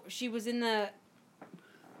that. She was in the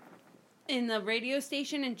radio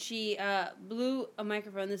station, and she blew a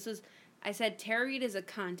microphone. This was. I said Tara Reid is a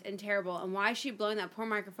cunt and terrible, and why is she blowing that poor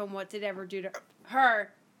microphone? What did it ever do to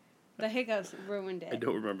her? The hiccups ruined it. I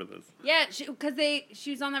don't remember this. Yeah, because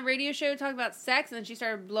she was on the radio show talking about sex, and then she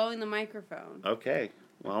started blowing the microphone. Okay.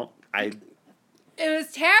 Well, It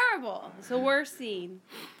was terrible. It's the worst scene.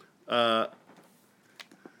 the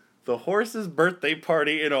horse's birthday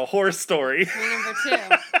party in A Horse Story. My number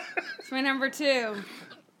 2. It's my number 2.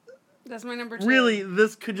 That's my number 2. Really,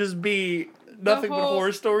 this could just be nothing but whole-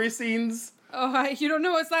 horror story scenes. Oh, you don't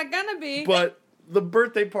know what's that gonna be. But the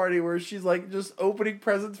birthday party where she's like just opening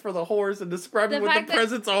presents for the horse and describing The what the fact that-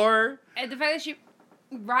 presents are. And the fact that she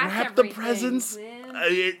wrapped Wrap the everything, presents. man.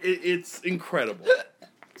 It's incredible.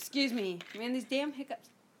 Excuse me. Man, these damn hiccups.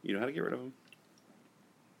 You know how to get rid of them.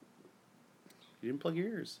 You didn't plug your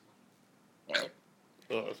ears.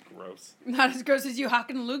 Oh, that's gross. Not as gross as you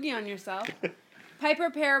hawking a loogie on yourself. Piper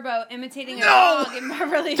Perabo imitating a No! dog in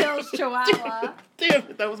Beverly Hills Chihuahua. Damn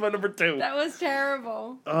it, that was my number 2. That was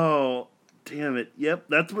terrible. Oh, damn it. Yep,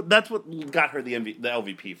 that's what got her the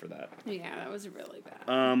LVP for that. Yeah, that was really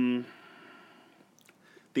bad.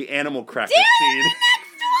 The animal cracker Damn it, scene. the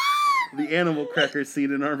next one! The animal cracker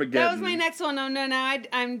scene in Armageddon. That was my next one. Oh, no, now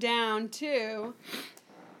I'm down, too.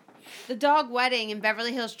 The dog wedding in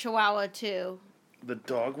Beverly Hills Chihuahua 2. The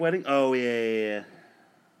dog wedding? Oh, yeah.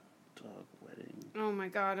 Dog wedding. Oh, my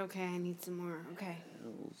God. Okay, I need some more. Okay.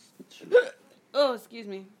 Hills. Oh, excuse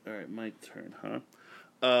me. All right, my turn,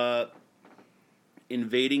 huh?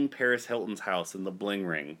 Invading Paris Hilton's house in The Bling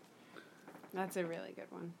Ring. That's a really good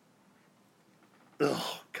one.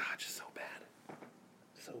 Oh, God, just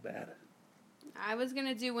bad. I was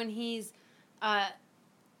gonna do when he's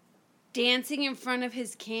dancing in front of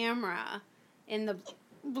his camera in the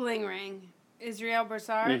Bling Ring. Israel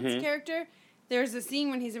Brassard's character. There's a scene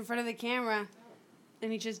when he's in front of the camera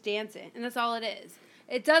and he's just dancing, and that's all it is.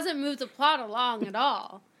 It doesn't move the plot along at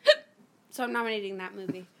all. So I'm nominating that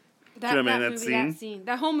movie. That scene.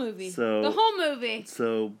 That whole movie. So, the whole movie.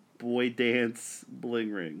 So, boy dance,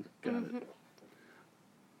 Bling Ring. Got it.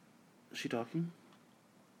 Is she talking?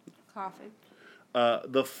 Coughing.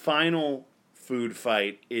 The final food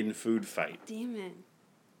fight in Food Fight. Damn it.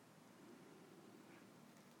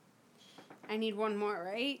 I need one more,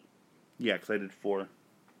 right? Yeah, because I did 4.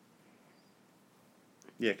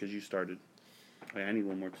 Yeah, because you started. Wait, I need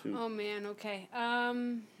one more too. Oh man, okay.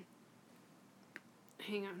 Hang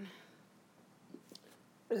on.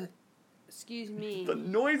 Excuse me. The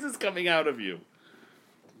noise is coming out of you.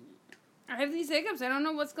 I have these hiccups. I don't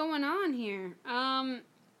know what's going on here.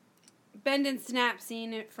 Bend and Snap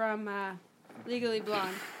scene from Legally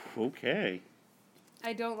Blonde. Okay.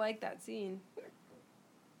 I don't like that scene.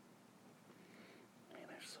 Man,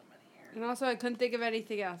 there's so many here. And also, I couldn't think of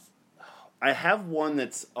anything else. I have one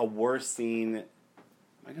that's a worse scene. Am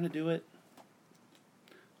I going to do it?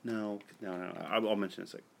 No. I'll mention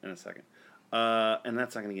it in a second. And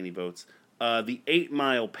that's not going to get any votes. The 8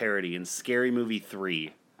 Mile parody in Scary Movie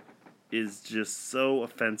 3 is just so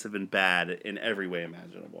offensive and bad in every way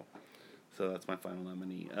imaginable. So that's my final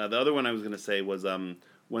nominee. The other one I was going to say was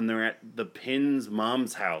when they're at the Pin's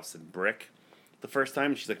mom's house in Brick. The first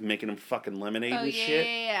time, she's like making them fucking lemonade and shit.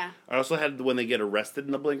 Yeah. I also had when they get arrested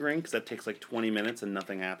in the Bling Ring, because that takes like 20 minutes and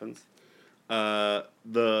nothing happens.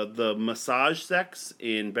 The massage sex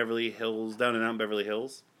in Beverly Hills, Down and Out in Beverly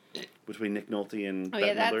Hills, between Nick Nolte and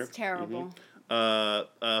Bette Midler. That's terrible.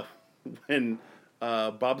 When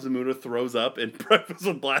Bob Zamuda throws up in Breakfast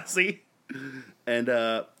with Blassie,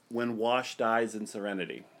 and when Wash dies in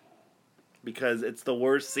Serenity. Because it's the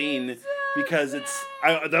worst scene. Because it's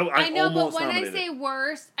I know, almost but when I nominated say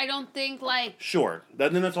worst, I don't think like sure.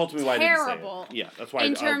 Then that's ultimately why I terrible. didn't say it. Yeah, that's why.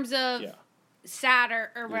 In terms of sadder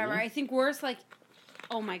or whatever, I think worst like,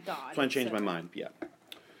 oh my god. That's why I changed my mind. Yeah,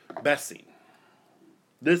 best scene.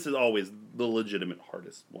 This is always the legitimate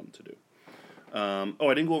hardest one to do. I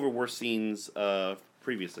didn't go over worst scenes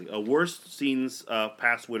previously. Worst scenes,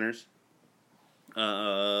 past winners.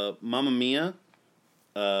 Mamma Mia.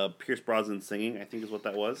 Pierce Brosnan singing, I think is what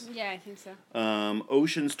that was. Yeah, I think so.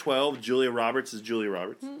 Ocean's 12, Julia Roberts is Julia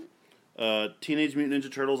Roberts. Teenage Mutant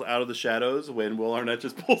Ninja Turtles Out of the Shadows, when Will Arnett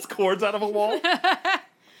just pulls cords out of a wall.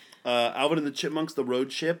 Alvin and the Chipmunks, The Road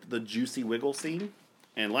Chip, the Juicy Wiggle scene.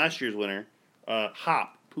 And last year's winner,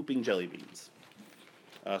 Hop, Pooping Jelly Beans.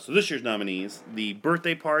 So this year's nominees, The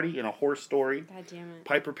Birthday Party in A Horse Story. God damn it.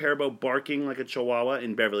 Piper Perabo barking like a chihuahua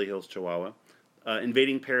in Beverly Hills Chihuahua.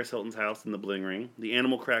 Invading Paris Hilton's house in the Bling Ring, the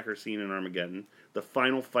Animal Cracker scene in Armageddon, the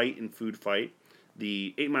final fight in Food Fight,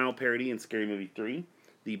 the 8 Mile parody in Scary Movie 3,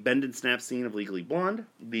 the Bend and Snap scene of Legally Blonde,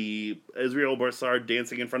 the Israel Brassard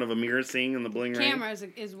dancing in front of a mirror scene in the Bling Ring. Camera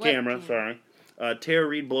is wet. Sorry. Tara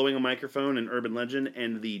Reid blowing a microphone in Urban Legend,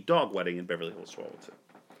 and the dog wedding in Beverly Hills Chihuahua 2.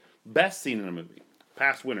 Best scene in a movie.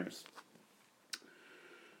 Past winners.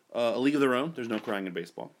 A League of Their Own, There's No Crying in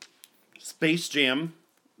Baseball. Space Jam.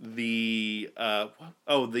 The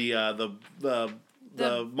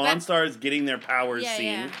Monstars getting their powers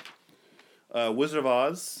scene. Yeah. Wizard of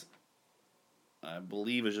Oz, I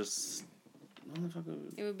believe is just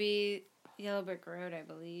it would be Yellow Brick Road, I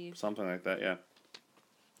believe. Something like that,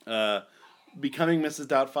 yeah. Becoming Mrs.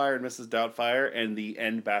 Doubtfire and Mrs. Doubtfire, and the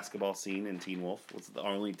end basketball scene in Teen Wolf was the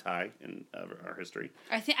only tie in our history.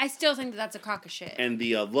 I still think that's a crock of shit. And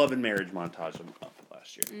the love and marriage montage of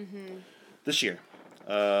last year. Mm-hmm. This year,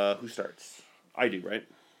 who starts? I do, right?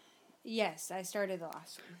 Yes, I started the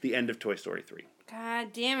last one. The end of Toy Story 3.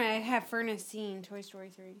 God damn it! I have Furnace seen Toy Story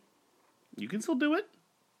 3. You can still do it.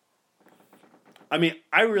 I mean,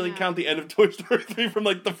 I really count the end of Toy Story 3 from,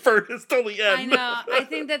 like, the furnace till the end. I know. I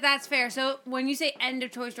think that's fair. So, when you say end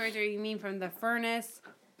of Toy Story 3, you mean from the furnace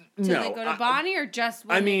till they go to Bonnie, or just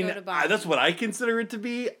when they go to Bonnie? That's what I consider it to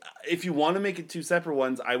be. If you want to make it two separate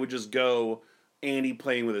ones, I would just go Andy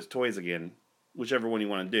playing with his toys again, whichever one you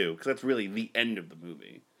want to do, because that's really the end of the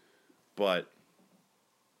movie. But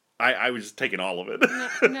I was just taking all of it.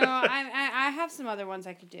 No, I have some other ones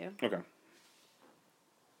I could do. Okay.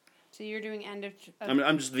 So you're doing end of.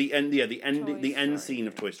 I'm just the end. Yeah, the end. Toy The end Story scene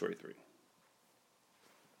of Toy Story 3.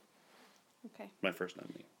 Okay. My first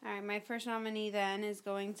nominee. All right, my first nominee then is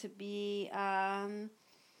going to be There's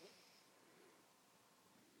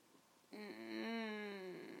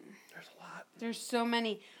a lot. There's so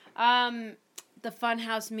many. The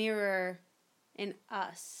Funhouse mirror in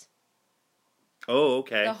Us. Oh,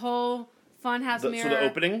 okay. The whole funhouse mirror. So the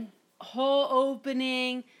opening? Whole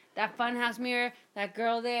opening, that funhouse mirror, that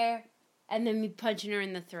girl there, and then me punching her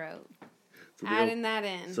in the throat. So Adding that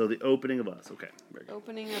in. So the opening of Us. Okay. Very good.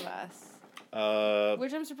 Opening of Us.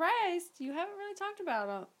 Which Which I'm surprised you haven't really talked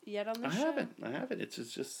about yet on this show. I haven't. It's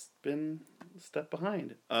just been a step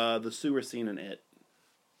behind. The sewer scene in It.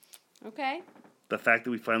 Okay. The fact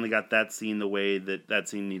that we finally got that scene the way that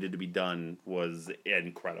scene needed to be done was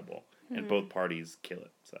incredible. And both parties kill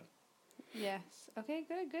it. So. Yes. Okay,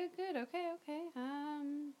 good. Okay.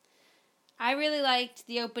 I really liked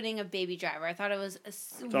the opening of Baby Driver. I thought it was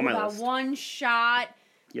a one shot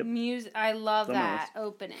music. I love that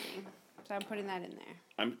opening. So I'm putting that in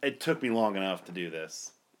there. It took me long enough to do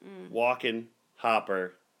this. Walken,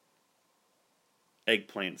 Hopper,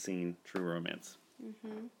 eggplant scene, True Romance.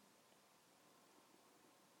 Mm-hmm.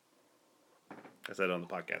 I said on the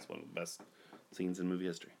podcast, one of the best scenes in movie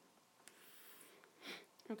history.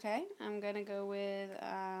 Okay, I'm going to go with,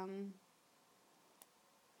 how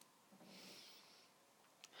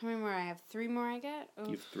many more I have? 3 more I get? Oof.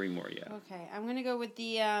 You have 3 more, yeah. Okay, I'm going to go with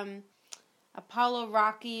the Apollo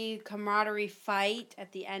Rocky camaraderie fight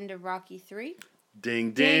at the end of Rocky 3.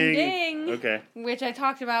 Ding, Ding, ding. ding. Okay. Which I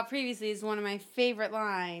talked about previously is one of my favorite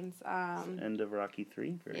lines. End of Rocky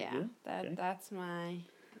 3. Very good. Okay. That's one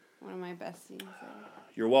of my best scenes there.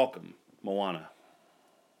 You're welcome, Moana.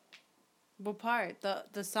 What part? The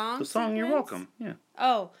song? The song, You're sequence? Welcome. Yeah.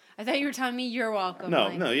 Oh, I thought you were telling me you're welcome. No,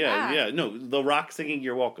 no, The Rock singing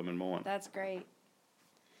You're Welcome in Moana. That's great.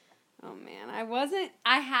 Oh man,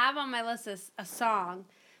 I have on my list a song.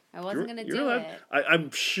 I wasn't gonna do it. I'm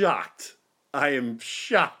shocked. I am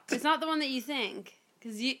shocked. It's not the one that you think,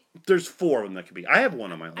 There's 4 of them that could be. I have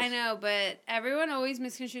one on my list. I know, but everyone always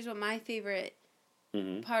misconstrues what my favorite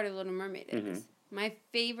part of Little Mermaid is. Mm-hmm. My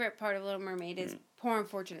favorite part of Little Mermaid is Poor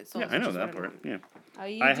Unfortunate Souls. Yeah, I know that part. Yeah. Oh,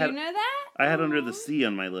 you do know that? I had Under the Sea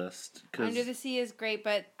on my list. Under the Sea is great,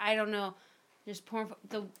 but I don't know. Just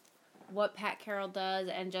what Pat Carroll does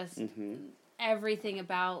and just everything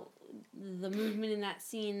about the movement in that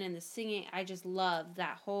scene and the singing. I just love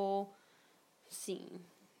that whole scene.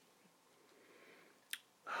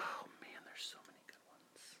 Oh man, there's so many good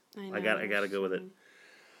ones. I know. I gotta go with it.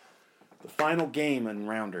 The final game in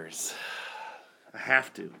Rounders. I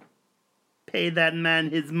have to. Pay that man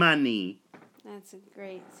his money. That's a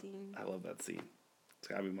great scene. I love that scene. It's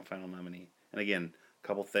gotta be my final nominee. And again, a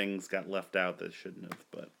couple things got left out that shouldn't have,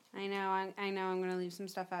 but... I know I'm gonna leave some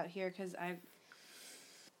stuff out here because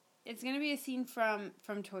it's gonna be a scene from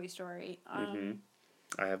Toy Story. I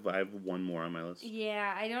have one more on my list.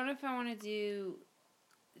 Yeah, I don't know if I want to do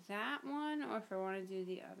that one or if I want to do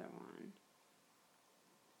the other one.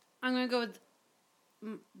 I'm gonna go with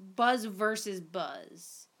Buzz versus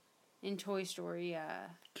Buzz in Toy Story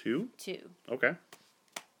 2? 2. Okay.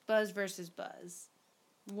 Buzz versus Buzz.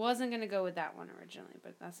 Wasn't gonna go with that one originally,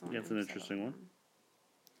 but that's the one. That's an interesting one.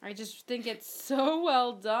 I just think it's so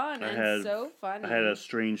well done and so funny. I had a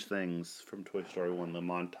Strange Things from Toy Story 1, the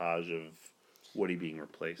montage of Woody being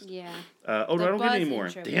replaced. Yeah. I don't get any more.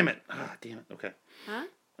 intro. Damn it. Damn it. Okay. Huh?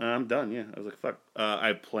 I'm done, yeah. I was like, fuck. I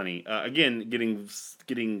have plenty. Again, getting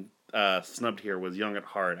snubbed here was Young at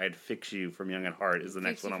Heart. I had Fix You from Young at Heart is the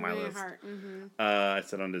next one on my list. I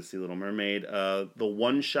said Under the Sea, Little Mermaid. The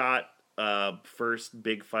one-shot first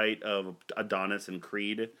big fight of Adonis and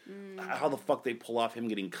Creed. How the fuck they pull off him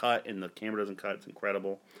getting cut and the camera doesn't cut. It's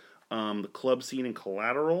incredible. The club scene in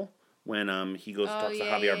Collateral when he goes to talk to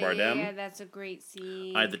Javier Bardem. Yeah, that's a great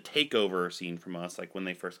scene. The takeover scene from Us, like when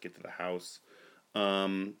they first get to the house.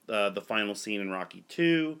 The final scene in Rocky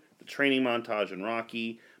 2. The training montage in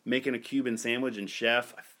Rocky. Making a Cuban sandwich in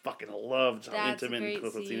Chef. I fucking loved how That's intimate and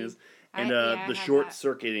close that scene is. I And have the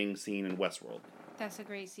short-circuiting scene in Westworld. That's a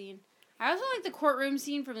great scene. I also like the courtroom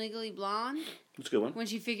scene from Legally Blonde. That's a good one. When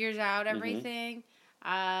she figures out everything.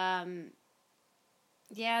 Yeah,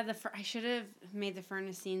 I should have made the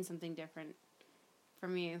furnace scene something different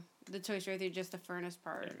from you. The Toy Story 3, just the furnace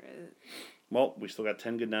part. Yeah. Well, we still got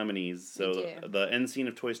 10 good nominees. So the end scene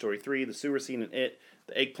of Toy Story 3, the sewer scene in It,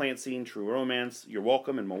 the eggplant scene, True Romance, You're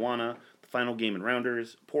Welcome in Moana, the final game in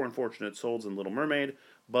Rounders, Poor Unfortunate Souls in Little Mermaid,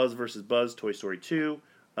 Buzz vs. Buzz, Toy Story 2,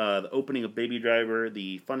 the opening of Baby Driver,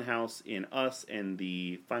 the Funhouse in Us, and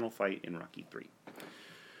the final fight in Rocky 3.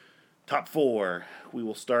 Top 4. We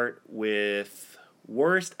will start with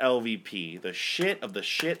worst LVP, the shit of the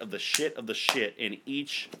shit of the shit of the shit in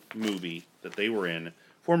each movie that they were in.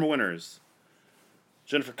 Former winners: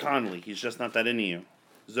 Jennifer Connelly, He's Just Not That Into You;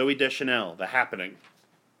 Zooey Deschanel, The Happening;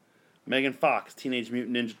 Megan Fox, Teenage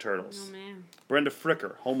Mutant Ninja Turtles; Oh, man. Brenda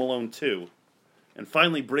Fricker, Home Alone 2; And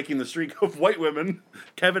finally, breaking the streak of white women,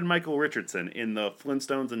 Kevin Michael Richardson in the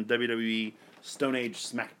Flintstones and WWE Stone Age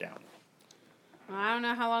SmackDown. I don't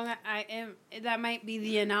know how long I am. That might be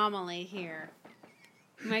the anomaly here.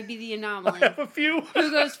 Might be the I anomaly. have a few.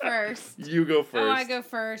 Who goes first? You go first. Oh, I go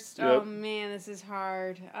first. Yep. Oh man, this is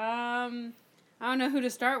hard. I don't know who to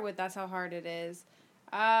start with. That's how hard it is.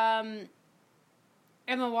 Emma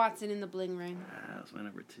Watson in The Bling Ring. That's my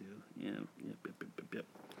number 2. Yep.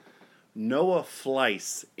 Noah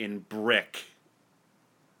Fleiss in Brick.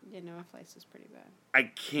 Yeah, Noah Fleiss is pretty bad. I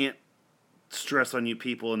can't stress on you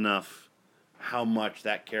people enough how much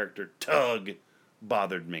that character Tug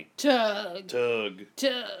bothered me. Tug.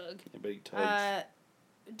 Anybody tugs?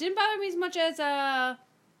 Didn't bother me as much as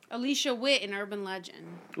Alicia Witt in Urban Legend.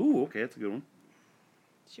 Ooh, okay, that's a good one.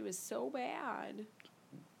 She was so bad.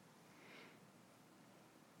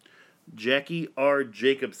 Jackie R.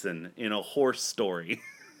 Jacobson in A Horse Story.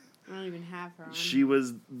 I don't even have her on. She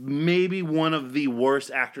was maybe one of the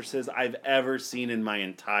worst actresses I've ever seen in my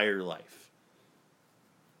entire life.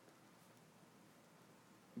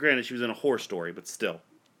 Granted, she was in A Horse Story, but still.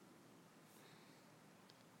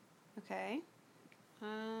 Okay.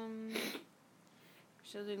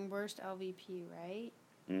 Still doing worst LVP, right?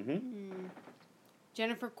 Mm-hmm.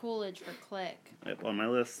 Jennifer Coolidge for Click. Yep, on my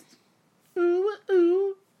list. Ooh,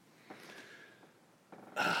 ooh.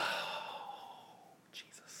 Oh,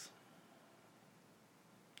 Jesus.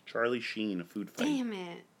 Charlie Sheen, A Food Fight. Damn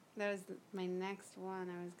it. That was my next one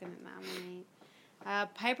I was going to nominate.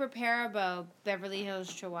 Piper Perabo, Beverly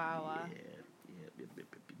Hills Chihuahua. Yep.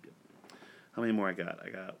 How many more I got? I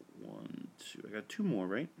got 1, 2. I got 2 more,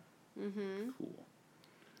 right? Mm-hmm. Cool.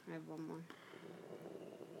 I have one more.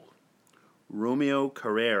 Romeo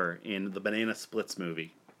Carrere in the Banana Splits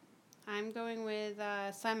movie. I'm going with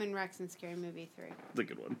Simon Rex in Scary Movie 3. That's a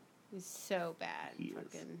good one. He's so bad. He is.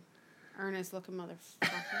 Fucking earnest looking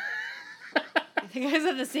motherfucker. I think I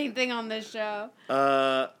said the same thing on this show.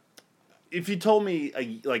 If you told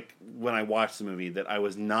me, like, when I watched the movie that I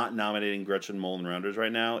was not nominating Gretchen Mol in Rounders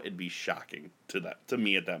right now, it'd be shocking to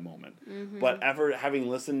me at that moment. Mm-hmm. But after having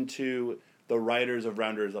listened to the writers of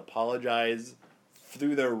Rounders apologize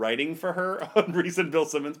through their writing for her on recent Bill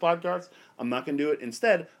Simmons podcasts, I'm not going to do it.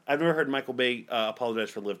 Instead, I've never heard Michael Bay apologize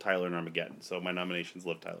for Liv Tyler and Armageddon. So my nomination's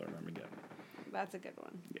Liv Tyler and Armageddon. That's a good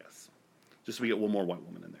one. Yes. Just so we get one more white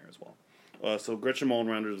woman in there as well. So Gretchen Mol in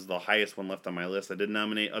Rounders was the highest one left on my list. I did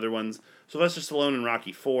nominate other ones. Sylvester Stallone in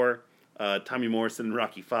Rocky 4, Tommy Morrison in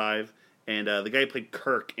Rocky 5, and the guy who played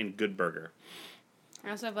Kirk in Good Burger. I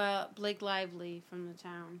also have Blake Lively from The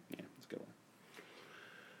Town. Yeah, that's a good one.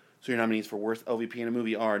 So your nominees for Worst LVP in a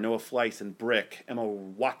Movie are Noah Fleiss in Brick, Emma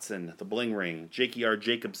Watson, The Bling Ring, J.K. R.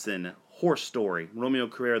 Jacobson, Horse Story, Romeo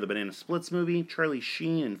Carrere, The Banana Splits Movie, Charlie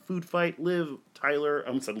Sheen in Food Fight, Liv Tyler, I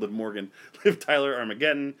almost said Liv Morgan, Liv Tyler,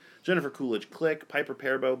 Armageddon, Jennifer Coolidge, Click, Piper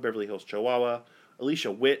Perabo, Beverly Hills Chihuahua,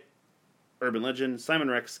 Alicia Witt, Urban Legend,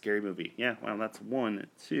 Simon Rex, Scary Movie. Yeah, wow, that's 1,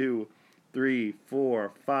 2, 3,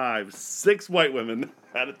 4, 5, 6 white women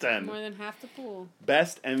out of 10. More than half the pool.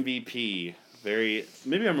 Best MVP.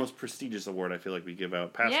 Maybe our most prestigious award I feel like we give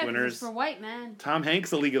out. Past Yeah, winners. it's for white men. Tom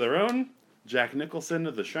Hanks, A League of Their Own. Jack Nicholson,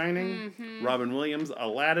 The Shining. Mm-hmm. Robin Williams,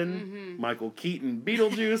 Aladdin. Michael Keaton,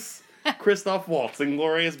 Beetlejuice. Christoph Waltz,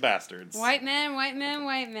 Inglourious Bastards. White men, white men,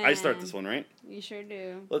 white men. I start this one, right? You sure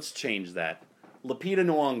do. Let's change that. Lupita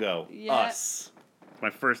Nyong'o, Yep. Us.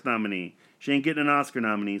 My first nominee. She ain't getting an Oscar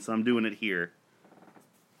nominee, so I'm doing it here.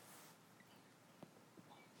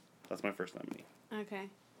 That's my first nominee. Okay.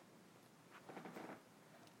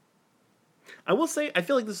 I will say, I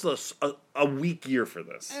feel like this is a weak year for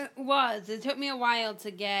this. It was. It took me a while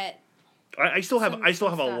to get. I still have some a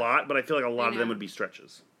stuff. lot, but I feel like a lot of them know. would be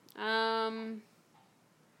stretches. Bill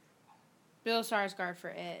Skarsgård for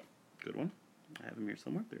It. Good one. I have him here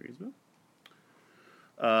somewhere. There he is, Bill.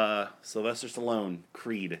 Sylvester Stallone,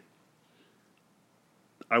 Creed.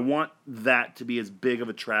 I want that to be as big of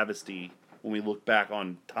a travesty when we look back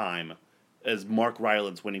on time as Mark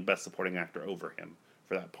Rylance winning Best Supporting Actor over him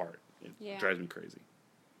for that part. It drives me crazy.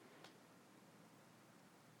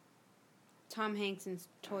 Tom Hanks in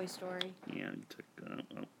Toy Story. Yeah, you took.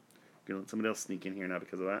 Gonna let somebody else sneak in here now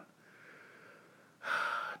because of that.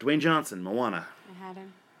 Dwayne Johnson, Moana. I had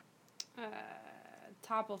him.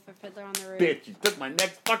 Topple for Fiddler on the Roof. Bitch, you took my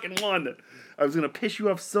next fucking one. I was gonna piss you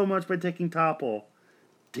off so much by taking Topple.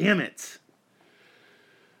 Damn it.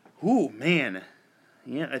 Ooh, man.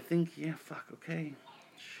 Yeah, I think, fuck, okay.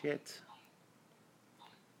 Shit.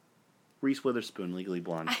 Reese Witherspoon, Legally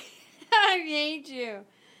Blonde. I hate you.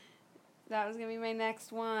 That was going to be my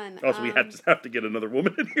next one. Also, we just have to get another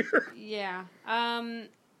woman in here. Yeah.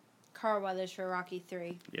 Carl Weathers for Rocky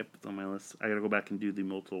 3. Yep, it's on my list. I gotta go back and do the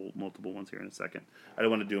multiple ones here in a second. I don't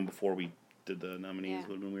want to do them before we did the nominees. Yeah. It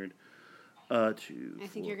would have been weird. 2, I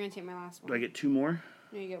think you're going to take my last one. Do I get 2 more?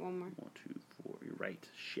 No, you get one more. 1, 2, 4. You're right.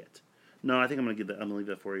 Shit. No, I think I'm gonna get that. I'm gonna leave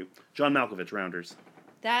that for you. John Malkovich, Rounders.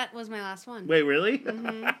 That was my last one. Wait, really? Mm-hmm.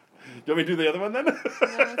 Do you want me to do the other one then? No,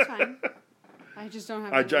 that's fine. I just don't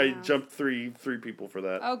have I anyone else. jumped three people for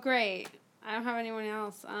that. Oh, great. I don't have anyone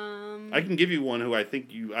else. I can give you one who I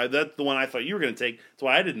think that's the one I thought you were going to take. That's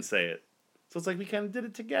why I didn't say it. So it's like we kind of did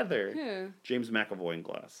it together. Who? James McAvoy in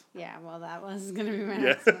Glass. Yeah, well, that was going to be my Yeah.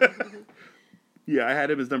 next one. Yeah, I had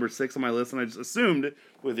him as number 6 on my list, and I just assumed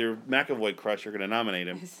with your McAvoy crush, you're going to nominate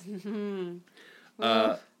him.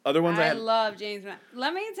 Other ones I I had. love James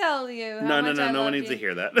Let me tell you how No, much I no love one needs to James.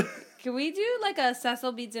 hear that. Can we do like a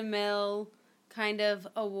Cecil B. DeMille kind of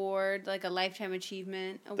award, like a lifetime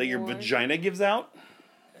achievement award? That your vagina gives out?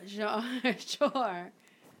 Sure, sure.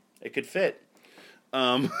 It could fit.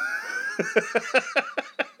 I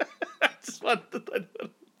just wanted to.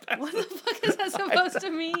 What the fuck is that supposed to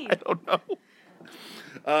mean? I don't know.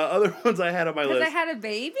 Other ones I had on my Because list. I had a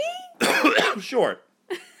baby? Sure.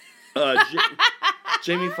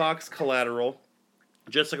 Jamie Foxx, Collateral.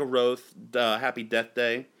 Jessica Roth, Happy Death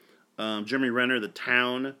Day. Jeremy Renner, The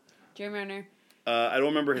Town. Jeremy Renner. I don't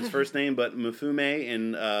remember his first name, but Mifune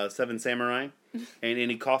in Seven Samurai. And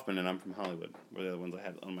Andy Kaufman in I'm From Hollywood were the other ones I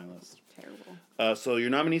had on my list. Terrible. So your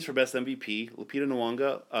nominees for Best MVP, Lupita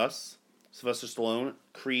Nyong'o, Us. Sylvester Stallone,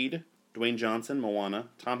 Creed. Dwayne Johnson, Moana.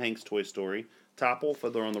 Tom Hanks, Toy Story. Topple,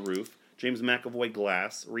 Fiddler on the Roof. James McAvoy,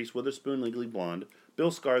 Glass. Reese Witherspoon, Legally Blonde. Bill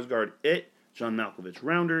Skarsgård, It. John Malkovich,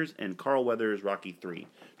 Rounders. And Carl Weathers, Rocky 3.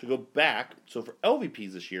 To go back, so for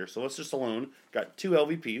LVPs this year, Sylvester Stallone got 2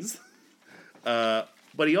 LVPs.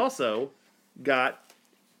 But he also got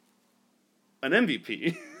an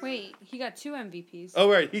MVP. Wait, he got 2 MVPs. Oh,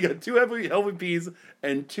 right. He got 2 LVPs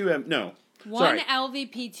and 2 No. One Sorry.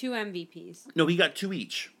 LVP, 2 MVPs. No, he got 2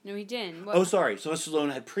 each. No, he didn't. What? Oh, sorry. Sylvester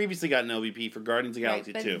Stallone had previously gotten an LVP for Guardians of the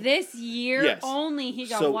Galaxy but 2. this year Yes. only he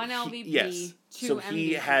got So 1 LVP, yes. 2 So MVPs.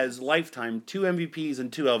 he has lifetime 2 MVPs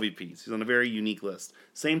and 2 LVPs. He's on a very unique list.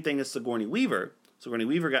 Same thing as Sigourney Weaver. Sigourney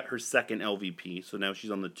Weaver got her second LVP, so now she's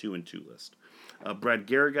on the 2 and 2 list. Brad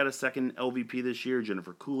Garrett got a second LVP this year.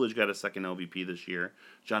 Jennifer Coolidge got a second LVP this year.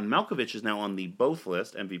 John Malkovich is now on the both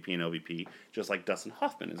list, MVP and LVP, just like Dustin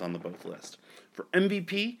Hoffman is on the both list. For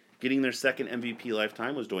MVP, getting their second MVP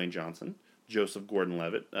lifetime was Dwayne Johnson, Joseph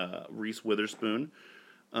Gordon-Levitt, Reese Witherspoon.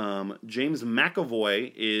 James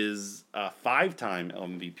McAvoy is a 5-time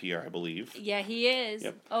MVP, I believe. Yeah, he is.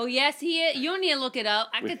 Yep. Oh, yes, he is. You don't need to look it up.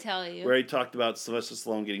 I could tell you. We already talked about Sylvester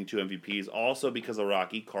Stallone getting 2 MVPs. Also, because of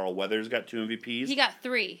Rocky, Carl Weathers got 2 MVPs. He got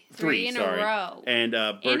 3. 3 in sorry. a row. And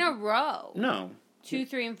In a row. No. 2,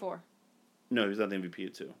 3, and 4. No, he was not the MVP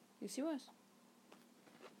at 2. Yes, he was.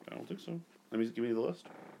 I don't think so. Give me the list.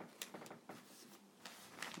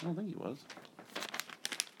 I don't think he was.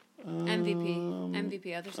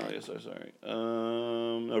 MVP, other Oh, side. yeah, sorry.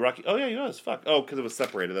 Rocky. Oh, yeah, he was. Fuck. Oh, because it was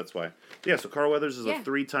separated. That's why. Yeah, so Carl Weathers is Yeah. a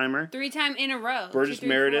 3-timer. 3-time in a row. Burgess 2, 3,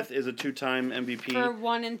 Meredith 4. is a 2-time MVP. For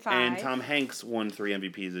 1 and 5. And Tom Hanks won 3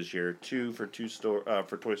 MVPs this year. 2 for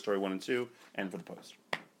for Toy Story 1 and 2, and for The Post.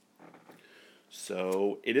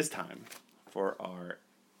 So it is time for our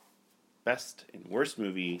best and worst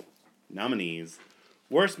movie nominees.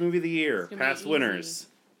 Worst movie of the year. gonna be Past easy. winners.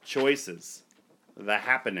 Choices. The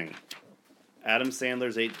Happening. Adam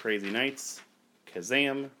Sandler's 8 Crazy Nights.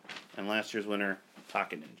 Kazam. And last year's winner,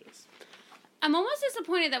 Pocket Ninjas. I'm almost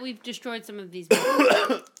disappointed that we've destroyed some of these movies.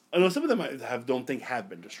 I know some of them I don't think have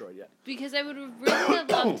been destroyed yet. Because I would have really have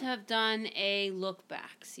loved to have done a look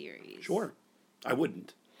back series. Sure. I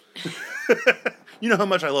wouldn't. You know how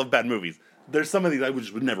much I love bad movies. There's some of these I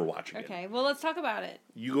just would never watch again. Okay, well, let's talk about it.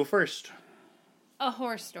 You go first. A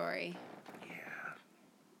Horse Story.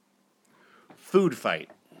 Food Fight.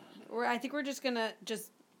 I think we're just gonna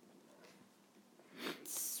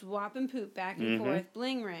swap and poop back and forth.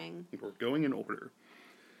 Bling Ring. We're going in order.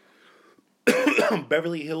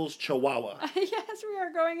 Beverly Hills Chihuahua. Yes, we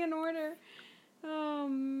are going in order. Oh,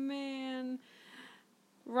 man.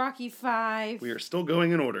 Rocky 5. We are still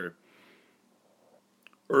going in order.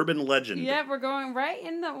 Urban Legend. Yep, we're going right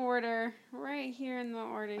in the order. Right here in the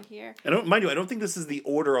order here. Mind you, I don't think this is the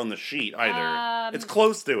order on the sheet either. It's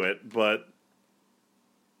close to it, but...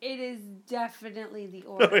 It is definitely the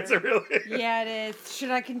order. Oh, is it really? Yeah, it is. Should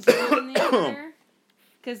I continue in the order?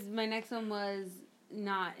 Because my next one was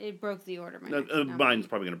not. It broke the order. Mine's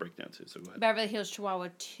probably going to break down too, so go ahead. Beverly Hills Chihuahua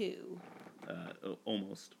 2.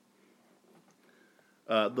 Almost.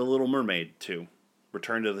 The Little Mermaid 2.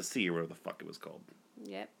 Return to the Sea, or whatever the fuck it was called.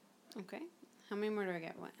 Yep. Okay. How many more do I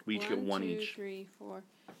get? What? We each get one 2, each. 3, 4.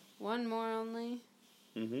 One more only.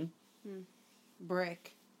 Mm-hmm.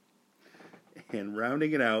 Brick. And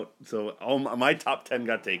rounding it out, so all my top 10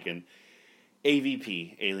 got taken.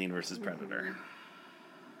 AVP, Alien vs. Predator.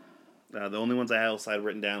 The only ones I also had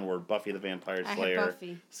written down were Buffy the Vampire I had Slayer,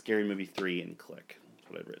 Buffy. Scary Movie 3, and Click. That's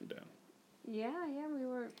what I'd written down. Yeah, we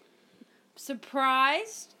were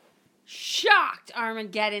surprised. Shocked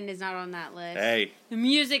Armageddon is not on that list. Hey. The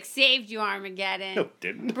music saved you, Armageddon. No, it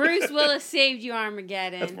didn't. Bruce Willis saved you,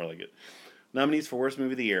 Armageddon. That's more like it. Nominees for Worst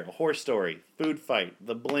Movie of the Year: A Horse Story, Food Fight,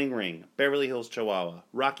 The Bling Ring, Beverly Hills Chihuahua,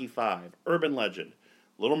 Rocky V, Urban Legend,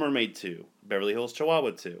 Little Mermaid 2, Beverly Hills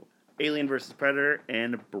Chihuahua 2, Alien vs. Predator,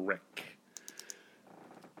 and Brick.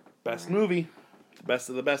 Best movie. The best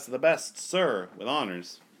of the best of the best, sir, with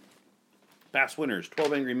honors. Past winners: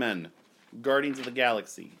 12 Angry Men, Guardians of the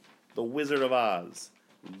Galaxy, The Wizard of Oz,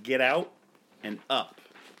 Get Out, and Up.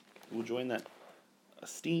 Who will join that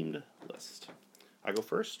esteemed list? I go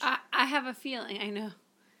first? I have a feeling. I know.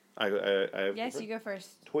 I Yes, you go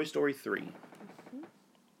first. Toy Story 3.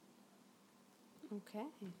 Okay.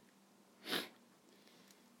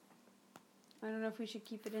 I don't know if we should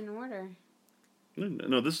keep it in order.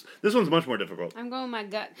 No, this one's much more difficult. I'm going my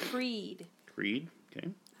gut. Creed. Creed, okay.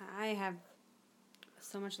 I have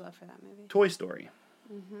so much love for that movie. Toy Story.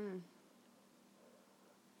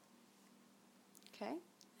 Okay.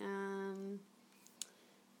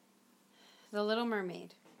 The Little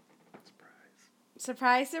Mermaid.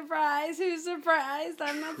 Surprise, surprise. Who's surprised?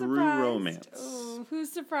 I'm not True surprised. Romance. Ooh,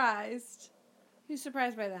 who's surprised? Who's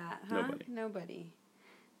surprised by that? Huh? Nobody.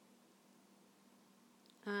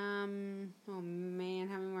 Oh man,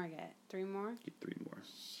 how many more I get? 3 more? Get 3 more.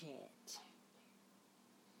 Shit.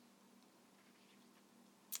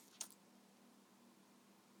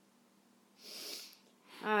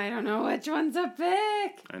 I don't know which one's a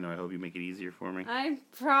pick. I know, I hope you make it easier for me. I'm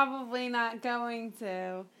probably not going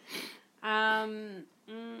to.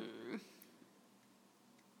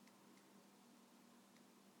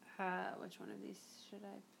 Which one of these should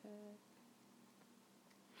I pick?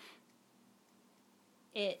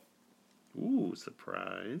 It. Ooh,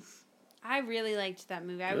 surprise. I really liked that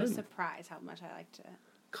movie. I was Good. surprised how much I liked it.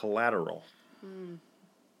 Collateral.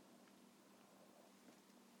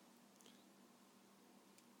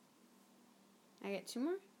 I get 2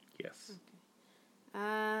 more? Yes.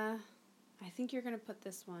 I think you're going to put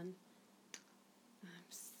this one. I'm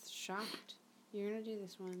shocked. You're going to do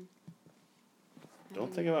this one.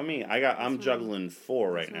 Don't think about me. I'm one. juggling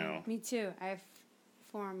 4 right This one. now. Me too. I have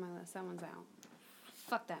 4 on my list. That one's out.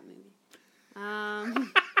 Fuck that movie.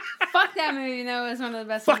 Fuck that movie, even though it was one of the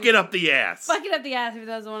best Fuck movies. it up the ass. Fuck it up the ass, if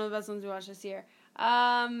that was one of the best ones we watched this year.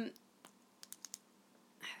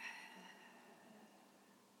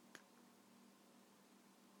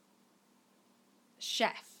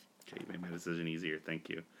 Chef. Okay, you made my decision easier. Thank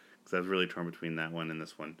you. Because I was really torn between that one and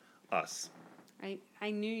this one. Us.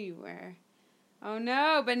 I knew you were. Oh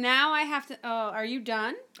no, but now I have to. Oh, are you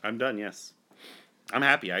done? I'm done, yes. I'm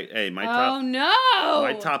happy.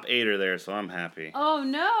 My top 8 are there, so I'm happy. Oh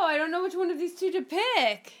no, I don't know which one of these 2 to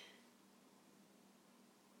pick.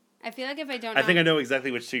 I feel like if I don't know. I think I know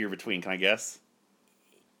exactly which 2 you're between. Can I guess?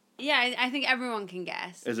 Yeah, I think everyone can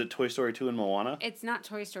guess. Is it Toy Story 2 and Moana? It's not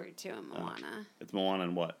Toy Story 2 and Moana. It's Moana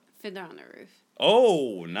and what? Fiddler on the Roof.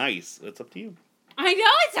 Oh, nice. It's up to you. I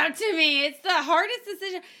know it's up to me. It's the hardest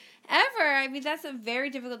decision ever. I mean, that's a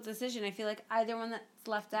very difficult decision. I feel like either one that's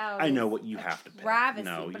left out. I know what you have to pick. Travesty,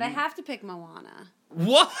 No, but I have to pick Moana.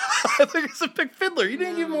 What? I think it's a pick Fiddler. You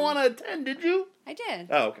didn't give Moana a 10, did you? I did.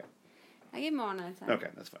 Oh, okay. I gave Moana a 10. Okay,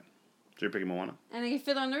 that's fine. So you're picking Moana? And I gave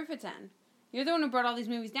Fiddler on the Roof a 10. You're the one who brought all these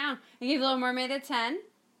movies down. I gave Little Mermaid a 10.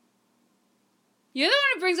 You're the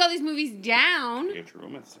one who brings all these movies down. You gave True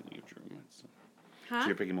Romance. Huh? So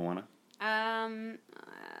you're picking Moana?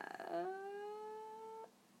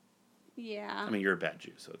 Yeah. I mean, you're a bad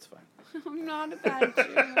Jew, so it's fine. I'm not a bad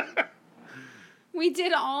Jew. We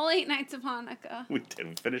did all 8 nights of Hanukkah. We did.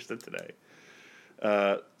 We finished it today.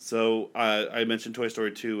 So I mentioned Toy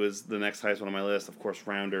Story 2 is the next highest one on my list. Of course,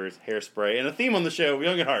 Rounders, Hairspray, and a theme on the show,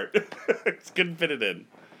 Young at Heart. Couldn't fit it in.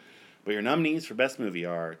 But your nominees for Best Movie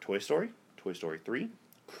are Toy Story, Toy Story 3,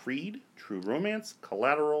 Creed, True Romance,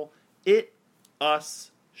 Collateral, It,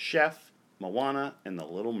 Us, Chef, Moana, and The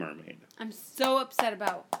Little Mermaid. I'm so upset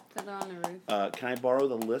about Fiddler on the Roof. Can I borrow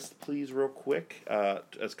the list, please, real quick?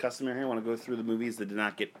 As customary, I want to go through the movies that did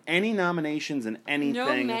not get any nominations in anything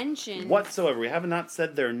No mention whatsoever. We have not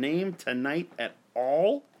said their name tonight at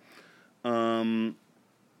all. Buffy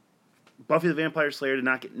the Vampire Slayer did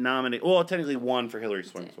not get nominated. Well, technically won for Hilary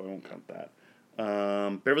Swank, so I won't count that.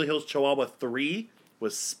 Beverly Hills Chihuahua 3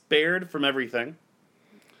 was spared from everything.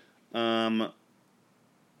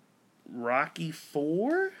 Rocky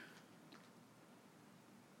 4?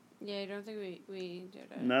 Yeah, I don't think we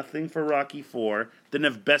did it. Nothing for Rocky 4. Didn't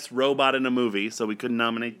have Best Robot in a Movie, so we couldn't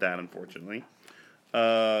nominate that, unfortunately.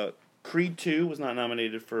 Creed 2 was not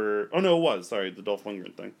nominated for... Oh, no, it was. Sorry, the Dolph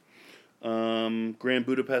Lundgren thing. Grand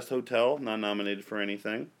Budapest Hotel, not nominated for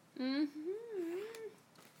anything. Mm-hmm.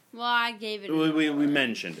 Well, I gave it... We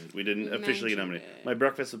mentioned it. We didn't We officially mentioned nominate. it. My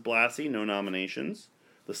Breakfast with Blassie, no nominations.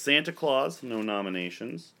 The Santa Claus, no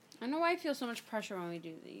nominations. I don't know why I feel so much pressure when we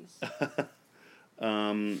do these.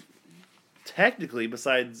 Technically,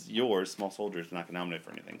 besides yours, Small Soldiers not nominated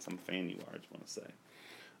for anything. Some fan you are, I just want to say.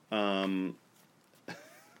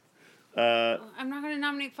 I'm not going to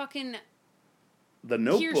nominate fucking The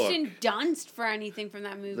Notebook. Kirsten Dunst for anything from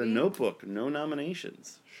that movie. The Notebook, no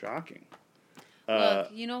nominations. Shocking.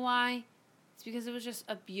 Look, you know why? It's because it was just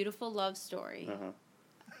a beautiful love story.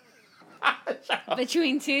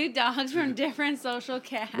 Between two dogs from different social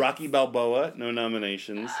castes. Rocky Balboa, no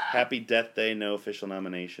nominations. Happy Death Day, no official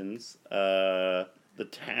nominations. The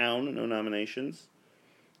Town, no nominations.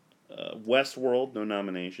 Westworld, no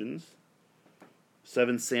nominations.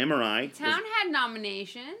 Seven Samurai. Town had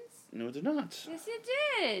nominations. No, it did not. Yes, it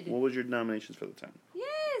did. What was your nominations for The Town?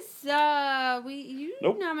 Yes, you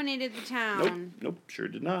Nope. nominated The Town. Nope, sure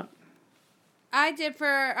did not. I did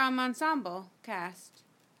for ensemble cast.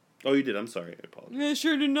 Oh, you did. I'm sorry. I apologize. I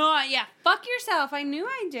sure did not. Yeah, fuck yourself. I knew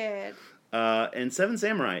I did. And Seven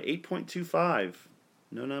Samurai, 8.25.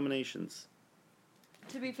 No nominations.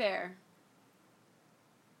 To be fair,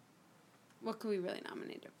 what could we really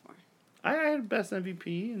nominate it for? I had Best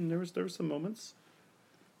MVP, and there was some moments.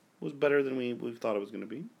 It was better than we thought it was going to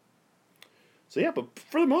be. So yeah, but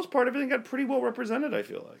for the most part, everything got pretty well represented, I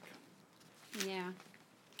feel like. Yeah.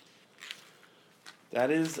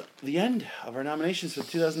 That is the end of our nominations for the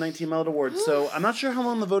 2019 Melody Awards. So I'm not sure how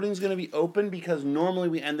long the voting is going to be open because normally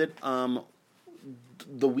we end it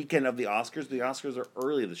the weekend of the Oscars. The Oscars are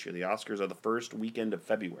early this year. The Oscars are the first weekend of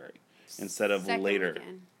February instead of Second later.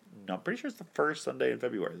 weekend. No, I'm pretty sure it's the first Sunday in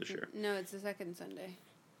February this year. No, it's the second Sunday.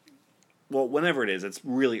 Well, whenever it is, it's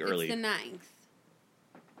really early. It's the 9th.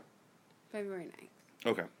 February 9th.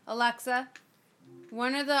 Okay. Alexa,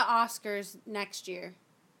 when are the Oscars next year?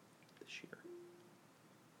 This year.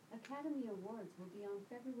 Academy Awards will be on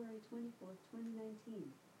February 24th,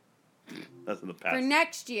 2019. That's in the past. For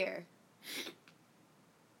next year.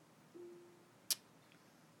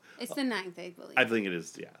 It's the 9th, I believe. I think it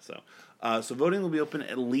is, yeah. So voting will be open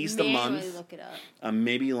at least a Manually month. look it up.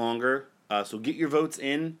 Maybe longer. So get your votes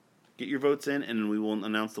in. And we will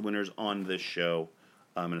announce the winners on this show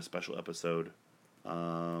in a special episode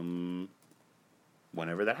whenever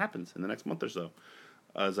that happens, in the next month or so.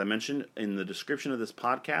 As I mentioned in the description of this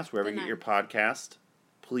podcast, wherever you get your podcast,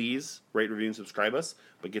 please rate, review, and subscribe us,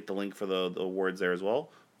 but get the link for the awards there as well.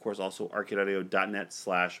 Of course, also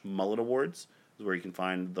arcadeaudio.net/Mullet Awards is where you can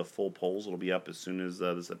find the full polls. It'll be up as soon as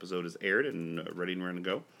this episode is aired and ready and ready to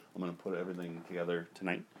go. I'm going to put everything together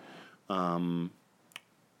tonight.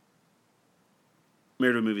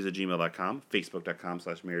 MarriedWithMovies@gmail.com,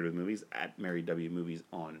 Facebook.com/MarriedWithMovies, @MarriedWMovies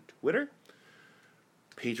on Twitter,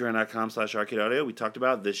 Patreon.com/ArcadeAudio. We talked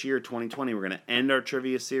about this year, 2020, we're going to end our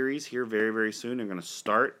trivia series here very, very soon. We're going to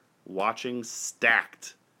start watching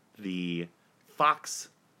Stacked, the Fox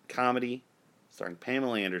comedy starring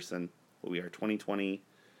Pamela Anderson, will be our 2020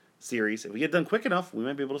 series. If we get done quick enough, we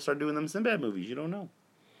might be able to start doing them Sinbad movies. You don't know.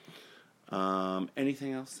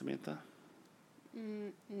 Anything else, Samantha?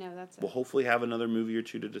 No, that's it. We'll hopefully have another movie or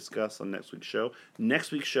two to discuss on next week's show.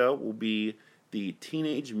 Next week's show will be the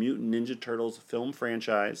Teenage Mutant Ninja Turtles film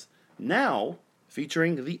franchise, now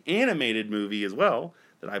featuring the animated movie as well,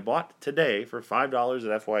 that I bought today for $5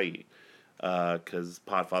 at FYE. Because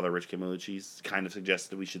Podfather Rich Camelucci kind of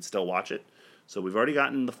suggested we should still watch it. So we've already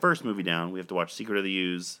gotten the first movie down. We have to watch Secret of the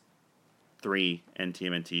Ooze 3 and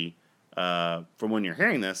TMNT from when you're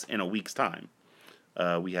hearing this in a week's time.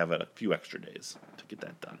 We have a few extra days to get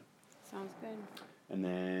that done. Sounds good. And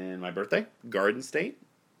then my birthday, Garden State,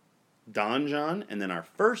 Don John, and then our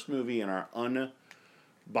first movie in our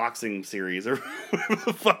unboxing series, or whatever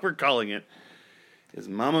the fuck we're calling it, is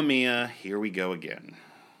Mamma Mia, Here We Go Again.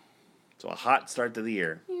 So a hot start to the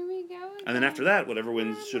year. Here we go. And then after that, what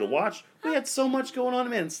everyone should have watched, we had so much going on,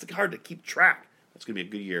 man, it's hard to keep track. It's going to be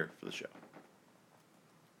a good year for the show.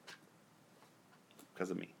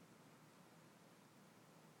 Because of me.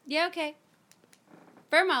 Yeah, okay.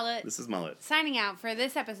 For Mullet, This is Mullet. signing out for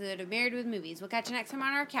this episode of Married with Movies. We'll catch you next time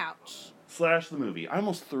on our couch. / the movie. I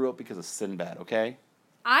almost threw up because of Sinbad, okay?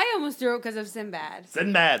 I almost threw up because of Sinbad.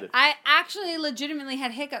 Sinbad. I actually legitimately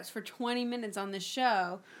had hiccups for 20 minutes on this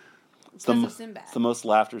show because of Sinbad. It's the most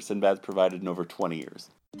laughter Sinbad's provided in over 20 years.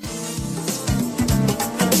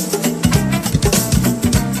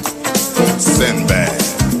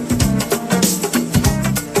 Sinbad.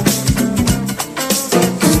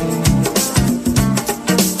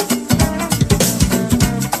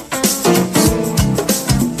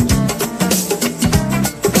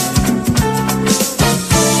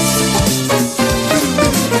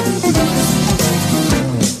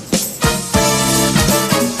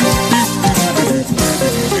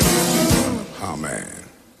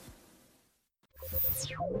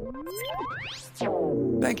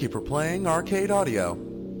 Thank you for playing Arcade Audio.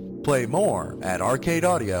 Play more at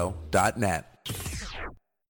arcadeaudio.net.